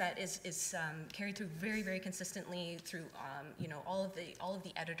the things that is carried through very, very consistently through all of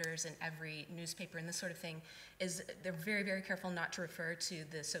the editors in every newspaper and this sort of thing is they're very, very careful not to refer to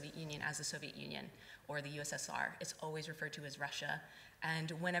the Soviet Union as the Soviet Union or the USSR. It's always referred to as Russia,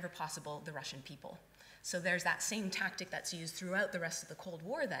 and whenever possible, the Russian people. So there's that same tactic that's used throughout the rest of the Cold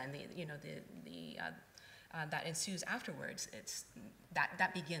War. Then that ensues afterwards.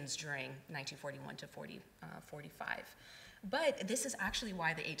 That begins during 1941 to 45. But this is actually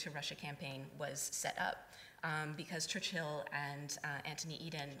why the Aid to Russia campaign was set up, because Churchill and Anthony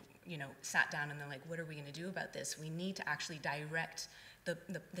Eden, sat down and they're like, what are we going to do about this? We need to actually direct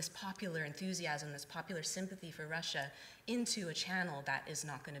this popular enthusiasm, this popular sympathy for Russia into a channel that is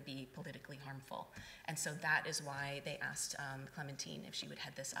not going to be politically harmful. And so that is why they asked Clementine if she would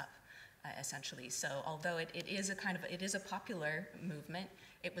head this up. Essentially, so although it is a popular movement,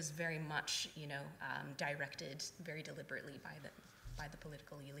 it was very much directed very deliberately by the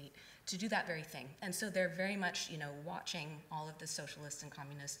political elite to do that very thing. And so they're very much watching all of the socialist and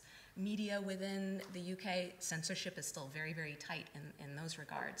communist media within the UK. Censorship is still very, very tight in those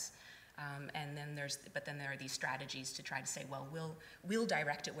regards. And then there are these strategies to try to say, well, we'll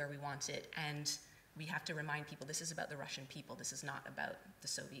direct it where we want it, and we have to remind people this is about the Russian people. This is not about the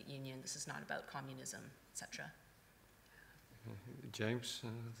Soviet Union. This is not about communism, etc. James,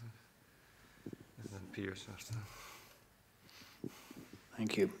 and then Pieter.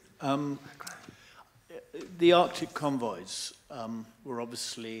 Thank you. The Arctic convoys were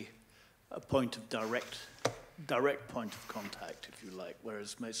obviously a point of direct point of contact, if you like,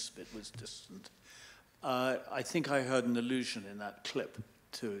 whereas most of it was distant. I think I heard an allusion in that clip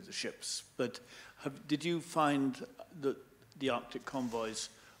to the ships, but did you find that the Arctic convoys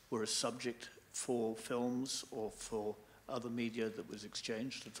were a subject for films or for other media that was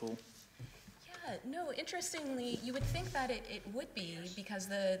exchanged at all? Yeah, no, interestingly, you would think that it would be, because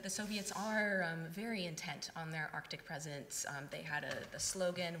the Soviets are very intent on their Arctic presence. They had a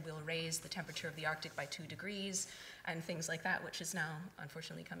slogan, we'll raise the temperature of the Arctic by 2 degrees, and things like that, which is now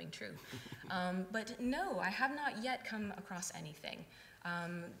unfortunately coming true. But no, I have not yet come across anything.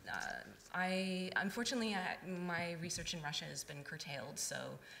 Unfortunately, my research in Russia has been curtailed,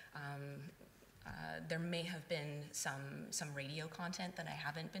 so there may have been some radio content that I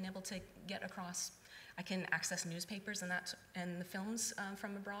haven't been able to get across. I can access newspapers and the films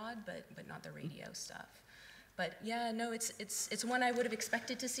from abroad, but not the radio stuff. But yeah, no, it's one I would have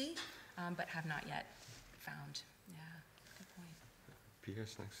expected to see, but have not yet found. Yeah, good point.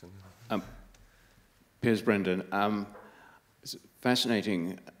 Pierce next. Piers Brendan. It's a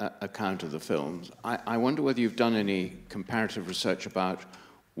fascinating account of the films. I wonder whether you've done any comparative research about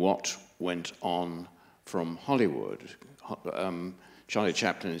what went on from Hollywood. Charlie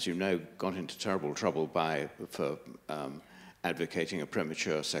Chaplin, as you know, got into terrible trouble for advocating a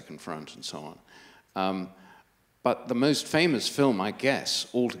premature second front and so on. But the most famous film, I guess,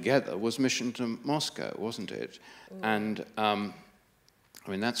 altogether, was Mission to Moscow, wasn't it? Ooh. And I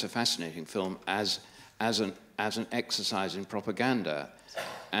mean, that's a fascinating film as an exercise in propaganda.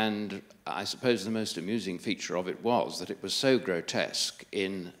 And I suppose the most amusing feature of it was that it was so grotesque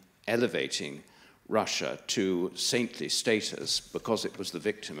in elevating Russia to saintly status because it was the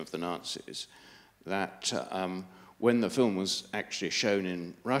victim of the Nazis, that when the film was actually shown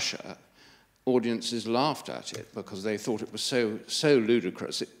in Russia, audiences laughed at it because they thought it was so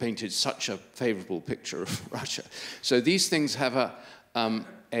ludicrous. It painted such a favorable picture of Russia. So these things have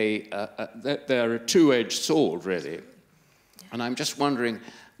they're a two-edged sword, really. And I'm just wondering,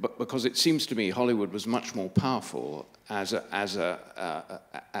 because it seems to me Hollywood was much more powerful as a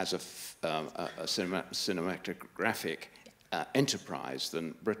cinematographic enterprise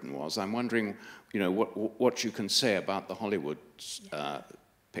than Britain was. I'm wondering, you know, what you can say about the Hollywood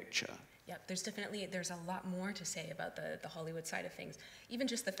picture. Yeah, there's a lot more to say about the Hollywood side of things. Even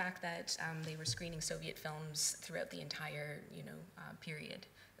just the fact that they were screening Soviet films throughout the entire, period,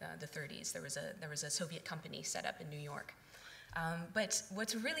 the 30s. There was a Soviet company set up in New York. But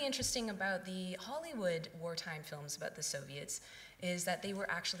what's really interesting about the Hollywood wartime films about the Soviets is that they were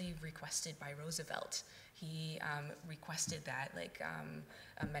actually requested by Roosevelt. He requested that,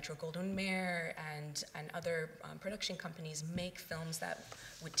 Metro-Goldwyn-Mayer and other production companies make films that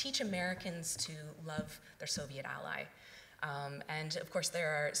would teach Americans to love their Soviet ally. And of course, there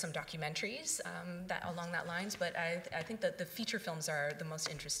are some documentaries along that lines, but I think that the feature films are the most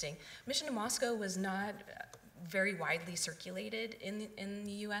interesting. Mission to Moscow was not very widely circulated in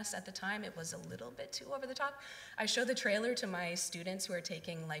the US at the time. It was a little bit too over the top. I show the trailer to my students who are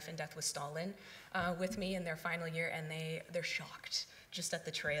taking Life and Death with Stalin with me in their final year, and they're shocked just at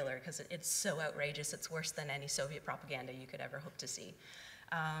the trailer because it's so outrageous. It's worse than any Soviet propaganda you could ever hope to see.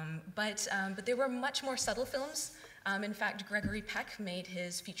 But there were much more subtle films. In fact, Gregory Peck made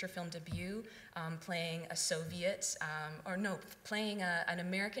his feature film debut playing a Soviet, playing an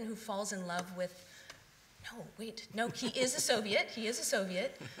American who falls in love with he is a Soviet. He is a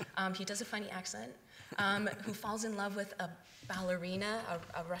Soviet. He does a funny accent. Who falls in love with a ballerina,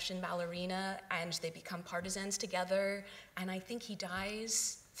 a Russian ballerina, and they become partisans together. And I think he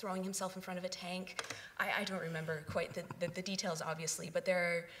dies throwing himself in front of a tank. I don't remember quite the details, obviously, but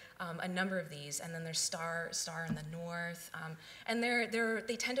there are a number of these. And then there's Star in the North. And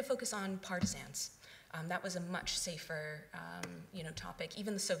they tend to focus on partisans. That was a much safer, topic.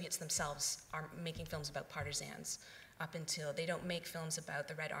 Even the Soviets themselves are making films about partisans up until, they don't make films about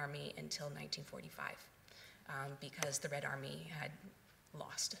the Red Army until 1945, because the Red Army had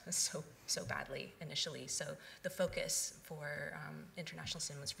lost so badly initially. So the focus for international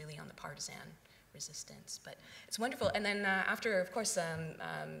cinema was really on the partisan resistance. But it's wonderful. And then after, of course,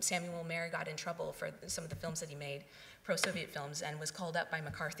 Samuel Mayer got in trouble for some of the films that he made, pro-Soviet films, and was called up by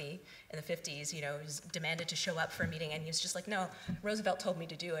McCarthy in the 50s, he was demanded to show up for a meeting, and he was just like, no, Roosevelt told me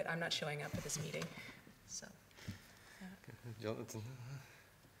to do it. I'm not showing up for this meeting. So, yeah. Jonathan.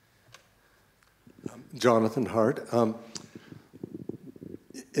 Jonathan Hart.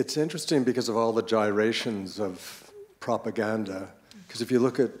 It's interesting because of all the gyrations of propaganda, because if you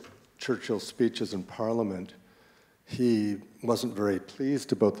look at Churchill's speeches in Parliament, he wasn't very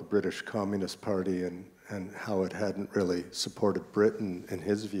pleased about the British Communist Party and how it hadn't really supported Britain, in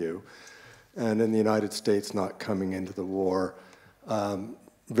his view, and in the United States not coming into the war.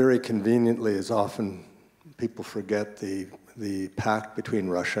 Very conveniently, as often people forget the pact between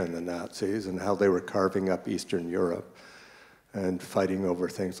Russia and the Nazis and how they were carving up Eastern Europe and fighting over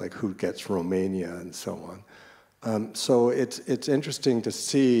things like who gets Romania and so on. So it's interesting to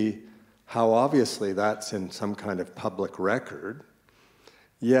see how obviously that's in some kind of public record,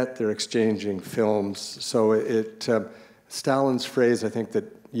 yet they're exchanging films. So Stalin's phrase, I think, that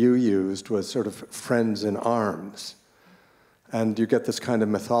you used was sort of friends in arms. And you get this kind of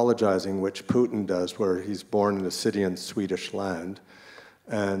mythologizing, which Putin does, where he's born in a city in Swedish land,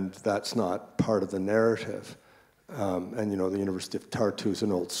 and that's not part of the narrative. And the University of Tartu is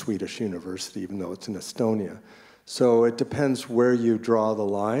an old Swedish university, even though it's in Estonia. So it depends where you draw the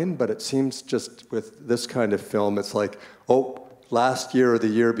line, but it seems just with this kind of film, it's like, oh, last year or the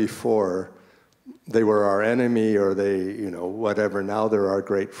year before, they were our enemy, or they, whatever. Now they're our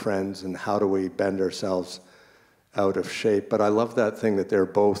great friends, and how do we bend ourselves out of shape? But I love that thing that they're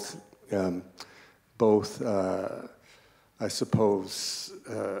both I suppose,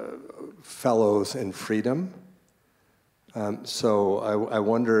 fellows in freedom. So I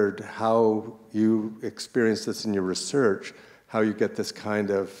wondered how you experienced this in your research, how you get this kind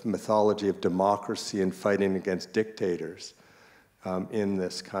of mythology of democracy and fighting against dictators in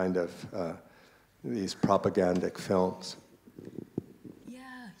this kind of, these propagandic films. Yeah.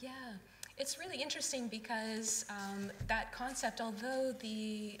 It's really interesting because that concept, although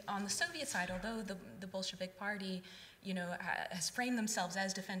on the Soviet side, although the Bolshevik Party, has framed themselves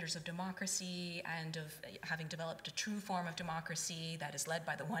as defenders of democracy and of having developed a true form of democracy that is led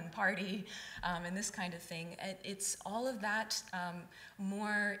by the one party and this kind of thing, it's all of that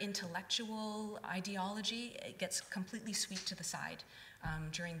more intellectual ideology, it gets completely swept to the side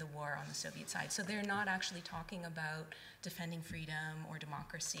during the war on the Soviet side. So they're not actually talking about defending freedom or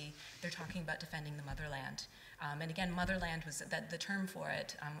democracy. They're talking about defending the motherland. And again, motherland was, the term for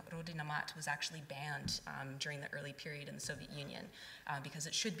it, Rodina Mat, was actually banned during the early period in the Soviet Union because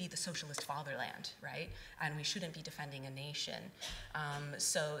it should be the socialist fatherland, right? And we shouldn't be defending a nation.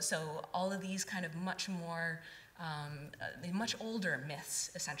 So all of these kind of much more, much older myths,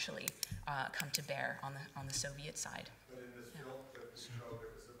 essentially, come to bear on the Soviet side. But in this film, the show,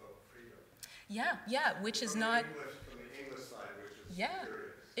 it was about freedom. Yeah, which is not... From the English side, which is yeah.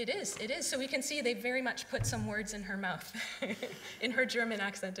 curious. It is. So we can see they very much put some words in her mouth, in her German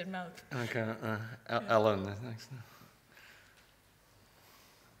accented mouth. Okay, Alan, next.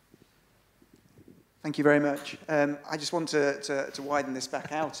 Thank you very much. I just want to widen this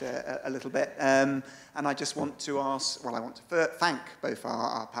back out a little bit. And I just want to ask, well, I want to thank both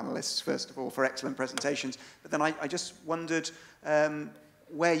our panelists, first of all, for excellent presentations. But then I just wondered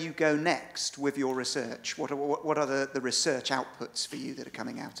where you go next with your research. What are the research outputs for you that are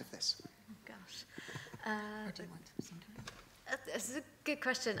coming out of this? Oh, gosh. It's a good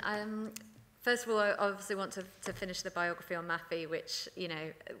question. First of all, I obviously want to finish the biography on Maffei, which, you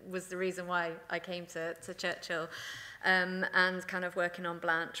know, was the reason why I came to Churchill. And kind of working on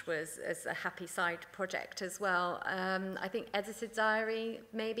Blanche was as a happy side project as well. I think edited diary,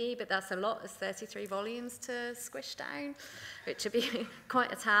 maybe, but that's a lot. It's 33 volumes to squish down, which would be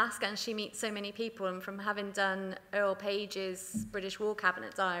quite a task. And she meets so many people. And from having done Earl Page's British War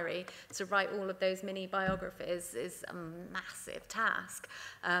Cabinet diary to write all of those mini biographies is a massive task.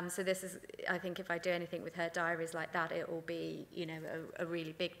 So this is, I think, if I do anything with her diaries like that, it will be, you know, a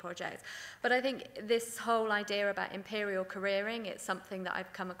really big project. But I think this whole idea about imperial careering, it's something that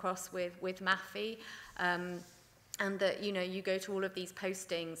I've come across with Maffei. And that, you know, you go to all of these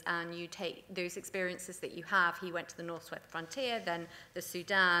postings and you take those experiences that you have. He went to the Northwest frontier, then the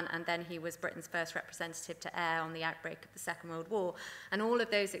Sudan, and then he was Britain's first representative to air on the outbreak of the Second World War. And all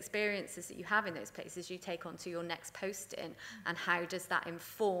of those experiences that you have in those places, you take onto your next posting. And how does that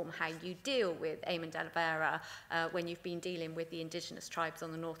inform how you deal with Eamon de Vera when you've been dealing with the indigenous tribes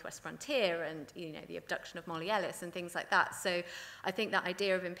on the Northwest frontier and, you know, the abduction of Molly Ellis and things like that. So I think that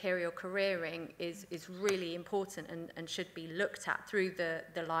idea of imperial careering is really important and should be looked at through the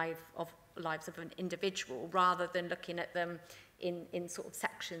lives of an individual, rather than looking at them in sort of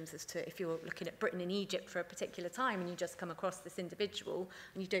sections as to if you're looking at Britain and Egypt for a particular time and you just come across this individual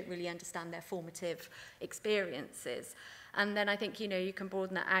and you don't really understand their formative experiences. And then I think, you know, you can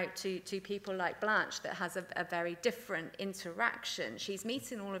broaden that out to people like Blanche that has a very different interaction. She's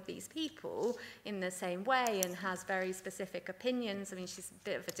meeting all of these people in the same way and has very specific opinions. I mean, she's a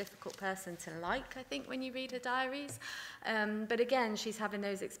bit of a difficult person to like, I think, when you read her diaries. But again, she's having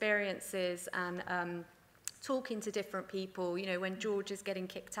those experiences and talking to different people. You know, when George is getting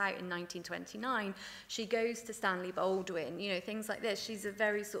kicked out in 1929, she goes to Stanley Baldwin, you know, things like this. She's a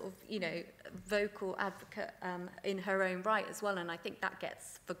very sort of, you know, vocal advocate in her own right as well, and I think that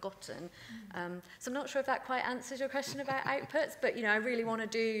gets forgotten. So I'm not sure if that quite answers your question about outputs, but, you know, I really want to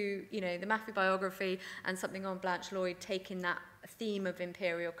do, you know, the Maffei biography and something on Blanche Lloyd, taking that theme of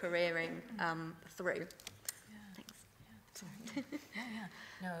imperial careering through. Thanks. Yeah.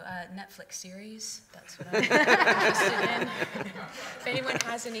 No, Netflix series, that's what I'm interested in. If anyone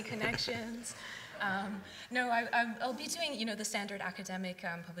has any connections. No, I'll be doing, you know, the standard academic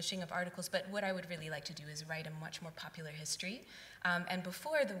publishing of articles, but what I would really like to do is write a much more popular history. And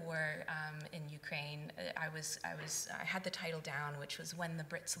before the war in Ukraine, I had the title down, which was When the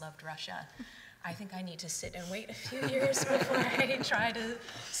Brits Loved Russia. I think I need to sit and wait a few years before I try to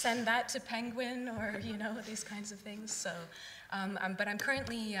send that to Penguin or, you know, these kinds of things. So, but I'm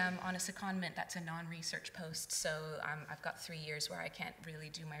currently on a secondment that's a non-research post, so I've got 3 years where I can't really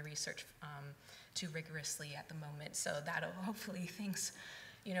do my research too rigorously at the moment. So that'll hopefully things,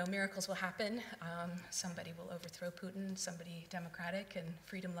 you know, miracles will happen. Somebody will overthrow Putin, somebody democratic and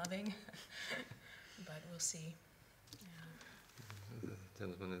freedom-loving, but we'll see. Yeah.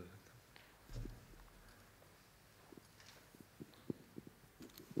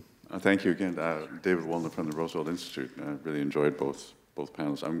 Thank you again, David Walden from the Roosevelt Institute. I really enjoyed both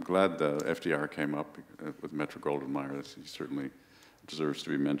panels. I'm glad FDR came up with Metro-Goldwyn-Mayer. He certainly deserves to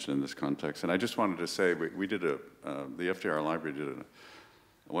be mentioned in this context. And I just wanted to say, we did the FDR Library did a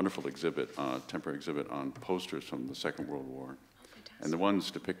wonderful exhibit, temporary exhibit on posters from the Second World War. And the ones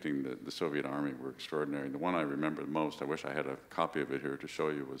depicting the Soviet Army were extraordinary. The one I remember the most, I wish I had a copy of it here to show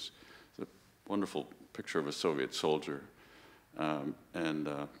you, was the wonderful picture of a Soviet soldier.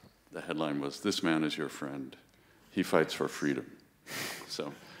 The headline was, "This man is your friend. He fights for freedom."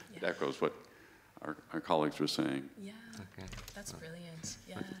 So it echoes what our colleagues were saying. Yeah, okay. That's brilliant.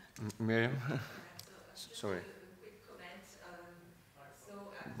 Yeah. Miriam? Sorry.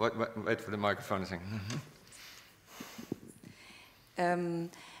 Wait for the microphone thing. In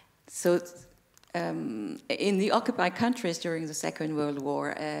the occupied countries during the Second World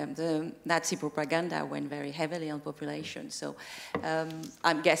War, the Nazi propaganda went very heavily on population. So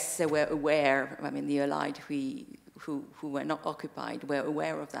I guess they were aware, I mean, the Allied who were not occupied were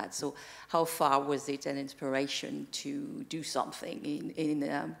aware of that. So how far was it an inspiration to do something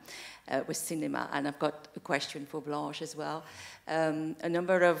with cinema? And I've got a question for Blanche as well. A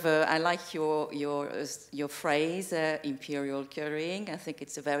number of, I like your phrase, imperial currying. I think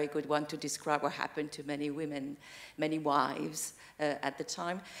it's a very good one to describe what happened to many women, many wives at the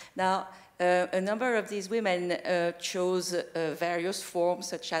time. Now, a number of these women chose various forms,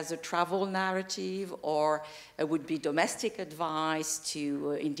 such as a travel narrative, or would be domestic advice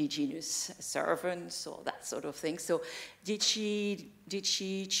to indigenous servants, or that sort of thing. So, did she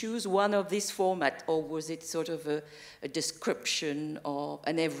choose one of these formats, or was it sort of a description, or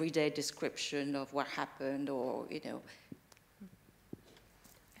an everyday description of what happened, or you know?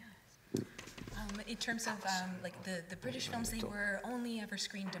 In terms of like the British films, they were only ever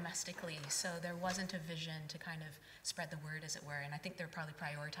screened domestically, so there wasn't a vision to kind of spread the word, as it were. And I think they're probably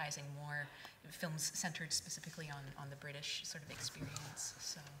prioritizing more films centered specifically on the British sort of experience.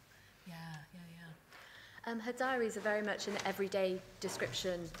 So, yeah. Her diaries are very much an everyday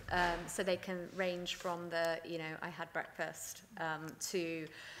description, so they can range from the, you know, I had breakfast to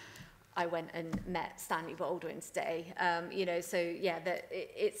I went and met Stanley Baldwin today, you know, so yeah,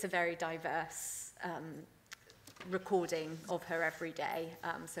 it's a very diverse recording of her every day.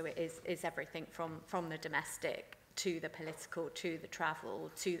 So it is everything from the domestic to the political, to the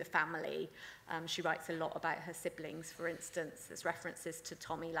travel, to the family. She writes a lot about her siblings, for instance. There's references to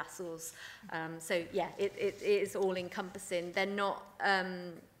Tommy Lascelles. So yeah, it is all encompassing. They're not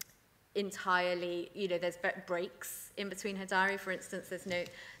entirely, you know, there's breaks in between her diary. For instance,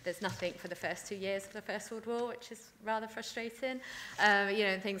 there's nothing for the first 2 years of the First World War, which is rather frustrating, you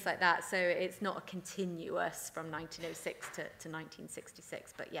know, and things like that. So it's not a continuous from 1906 to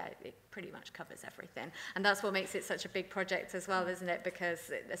 1966, but yeah, it pretty much covers everything. And that's what makes it such a big project as well, isn't it?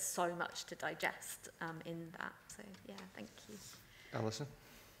 Because there's so much to digest in that. So yeah, thank you. Alison?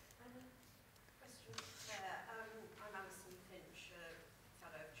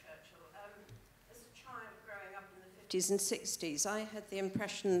 And 60s, I had the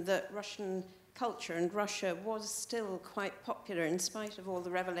impression that Russian culture and Russia was still quite popular in spite of all the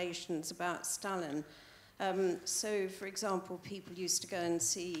revelations about Stalin. So, for example, people used to go and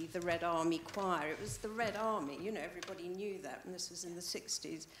see the Red Army Choir. It was the Red Army, you know, everybody knew that, and this was in the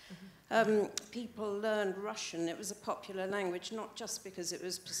 60s. People learned Russian. It was a popular language, not just because it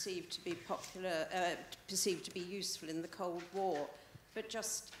was perceived to be popular, perceived to be useful in the Cold War, but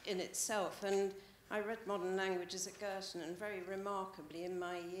just in itself. And I read modern languages at Girton, and very remarkably in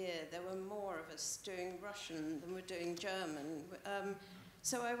my year there were more of us doing Russian than were doing German.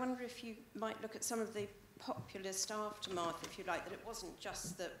 So I wonder if you might look at some of the populist aftermath, if you like, that it wasn't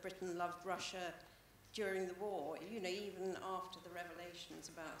just that Britain loved Russia during the war, you know, even after the revelations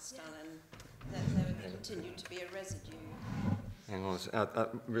about Stalin, that there continued to be a residue. Hang on,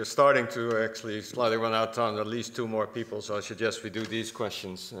 we're starting to actually slightly run out of time, at least 2 more people, so I suggest we do these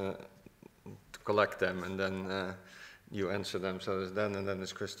questions. Collect them, and then you answer them. So there's Dan, and then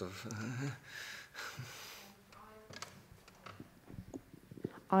there's Christoph.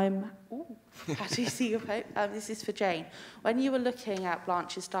 Happy to see you, Pope. This is for Jayne. When you were looking at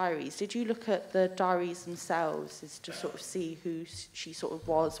Blanche's diaries, did you look at the diaries themselves as to sort of see who she sort of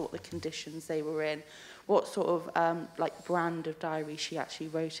was, what the conditions they were in, what sort of like brand of diary she actually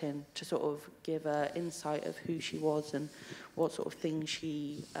wrote in, to sort of give an insight of who she was and what sort of things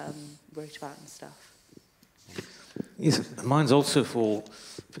she wrote about and stuff? Yes, mine's also for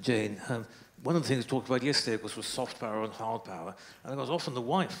Jayne. One of the things we talked about yesterday was soft power and hard power, and it was often the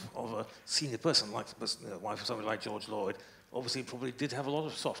wife of a senior person, like the wife of somebody like George Lloyd, obviously probably did have a lot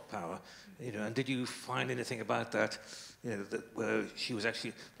of soft power, you know. And did you find anything about that, you know, that where Blanche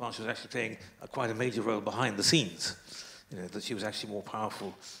was actually playing quite a major role behind the scenes, you know, that she was actually more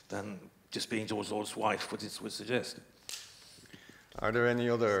powerful than just being George Lloyd's wife would suggest? Are there any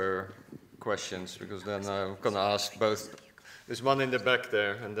other questions? Because then I'm going to ask both. There's one in the back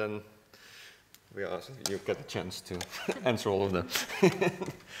there, and then you get a chance to answer all of them.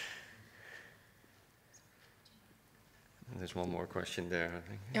 There's one more question there, I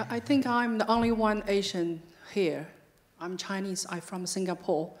think. Yeah, I think I'm the only one Asian here. I'm Chinese. I'm from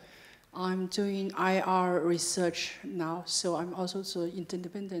Singapore. I'm doing IR research now, so I'm also so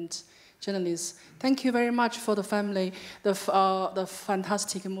independent. journalists. Thank you very much for the family, the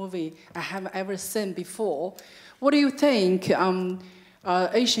fantastic movie I haven't ever seen before. What do you think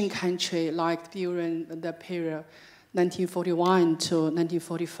Asian country like during the period 1941 to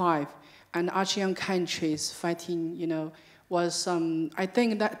 1945 and ASEAN countries fighting, you know, was, I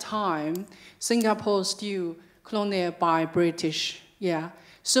think that time, Singapore still colonial by British, yeah.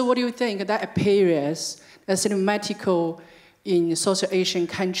 So what do you think that appears as cinematical in South Asian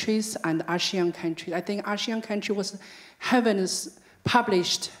countries and ASEAN countries? I think ASEAN country was heavens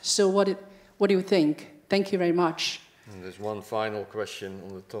published, so what do you think? Thank you very much. And there's one final question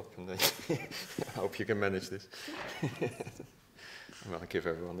on the top, and then I hope you can manage this. I'll give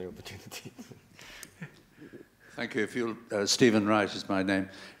everyone the opportunity. Thank you. If you'll, Stephen Wright is my name.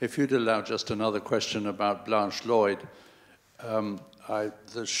 If you'd allow just another question about Blanche Lloyd,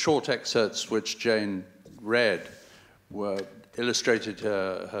 the short excerpts which Jayne read illustrated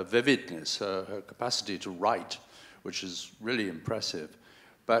her vividness, her capacity to write, which is really impressive.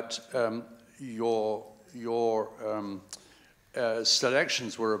 But your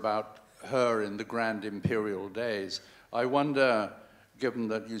selections were about her in the grand imperial days. I wonder, given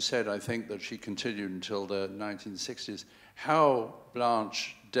that you said, I think, that she continued until the 1960s, how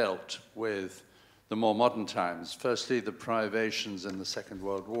Blanche dealt with the more modern times. Firstly, the privations in the Second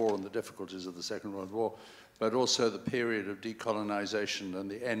World War and the difficulties of the Second World War, but also the period of decolonization and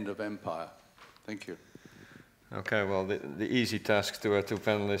the end of empire. Thank you. Okay, well, the easy task to our two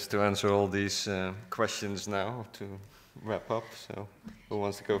panelists to answer all these questions now to wrap up. So, who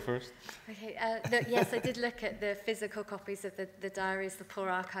wants to go first? Okay, yes, I did look at the physical copies of the diaries. The poor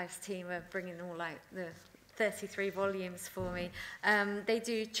archives team are bringing all out the 33 volumes for me. They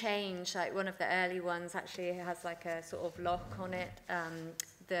do change. Like one of the early ones actually has like a sort of lock on it.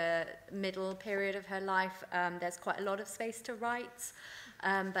 The middle period of her life, there's quite a lot of space to write.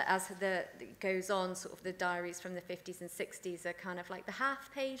 But as it goes on, sort of the diaries from the 50s and 60s are kind of like the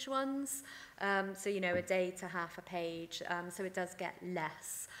half-page ones. So, you know, a day to half a page. So it does get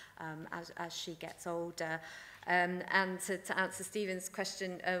less as she gets older. And to answer Stephen's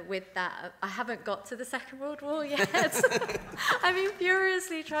question with that, I haven't got to the Second World War yet. I've been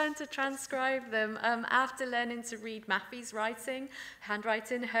furiously trying to transcribe them. After learning to read Maffey's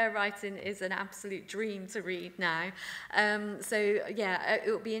handwriting, her writing is an absolute dream to read now. So yeah, it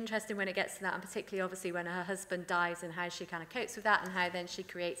will be interesting when it gets to that, and particularly obviously when her husband dies and how she kind of copes with that and how then she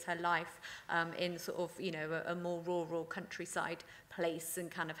creates her life in sort of, you know, a more rural countryside place and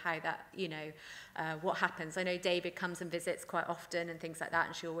kind of how that, you know, what happens. I know David comes and visits quite often and things like that,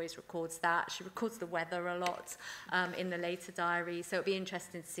 and she always records that. She records the weather a lot in the later diaries, so it'll be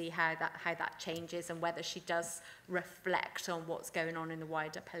interesting to see how that changes and whether she does reflect on what's going on in the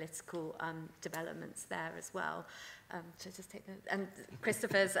wider political developments there as well. So just take and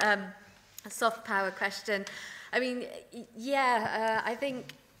Christopher's soft power question. I mean, yeah,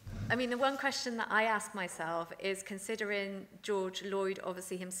 I mean, the one question that I ask myself is, considering George Lloyd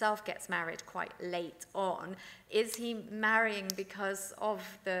obviously himself gets married quite late on, is he marrying because of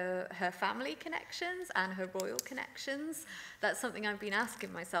her family connections and her royal connections? That's something I've been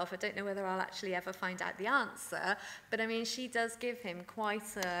asking myself. I don't know whether I'll actually ever find out the answer, but I mean, she does give him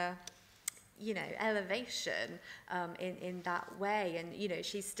quite a, you know, elevation in that way. And, you know,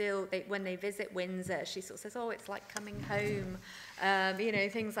 she's still, when they visit Windsor, she sort of says, oh, it's like coming home, you know,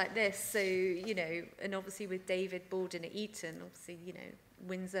 things like this. So, you know, and obviously with David Baldwin at Eton, obviously, you know,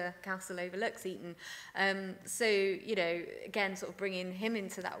 Windsor Castle overlooks Eton. So, you know, again, sort of bringing him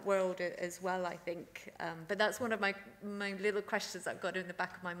into that world as well, I think. But that's one of my little questions I've got in the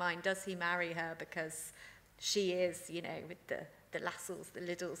back of my mind. Does he marry her because she is, you know, with the Lassells, the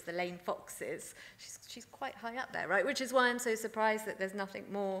Liddles, the Lane Foxes, she's quite high up there, right? Which is why I'm so surprised that there's nothing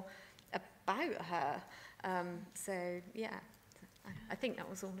more about her. So, yeah, I think that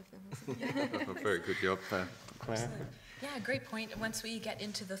was all of them. Very good job, Claire. Yeah, great point. Once we get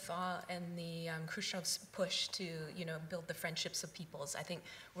into the thaw and the Khrushchev's push to, you know, build the friendships of peoples, I think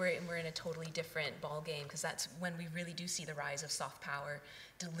we're in a totally different ball game, because that's when we really do see the rise of soft power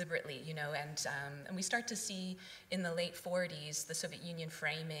deliberately, you know, and we start to see in the late 40s the Soviet Union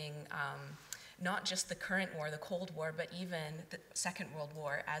framing not just the current war, the Cold War, but even the Second World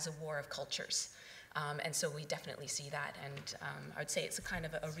War as a war of cultures. And so we definitely see that, and I would say it's a kind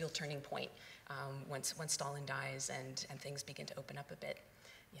of a real turning point once Stalin dies and things begin to open up a bit.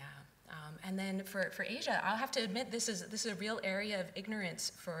 Yeah. And then for Asia, I'll have to admit this is a real area of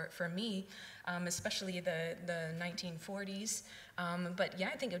ignorance for me, especially the 1940s. But yeah,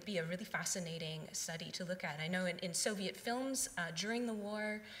 I think it would be a really fascinating study to look at. I know in Soviet films during the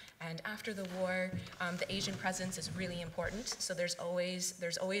war and after the war, the Asian presence is really important. So there's always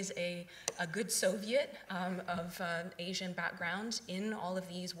a good Soviet of Asian background in all of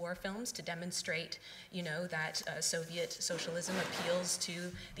these war films to demonstrate, that Soviet socialism appeals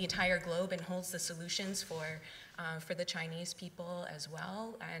to the entire globe and holds the solutions for the Chinese people as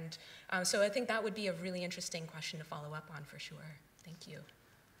well. And so I think that would be a really interesting question to follow up on for sure. Thank you.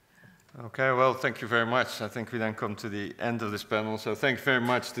 Okay, well, thank you very much. I think we then come to the end of this panel. So thank you very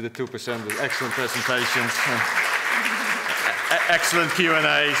much to the two presenters. Excellent presentations. Excellent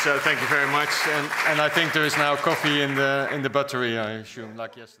Q&A, so thank you very much. And I think there is now coffee in the buttery, I assume,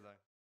 like yesterday.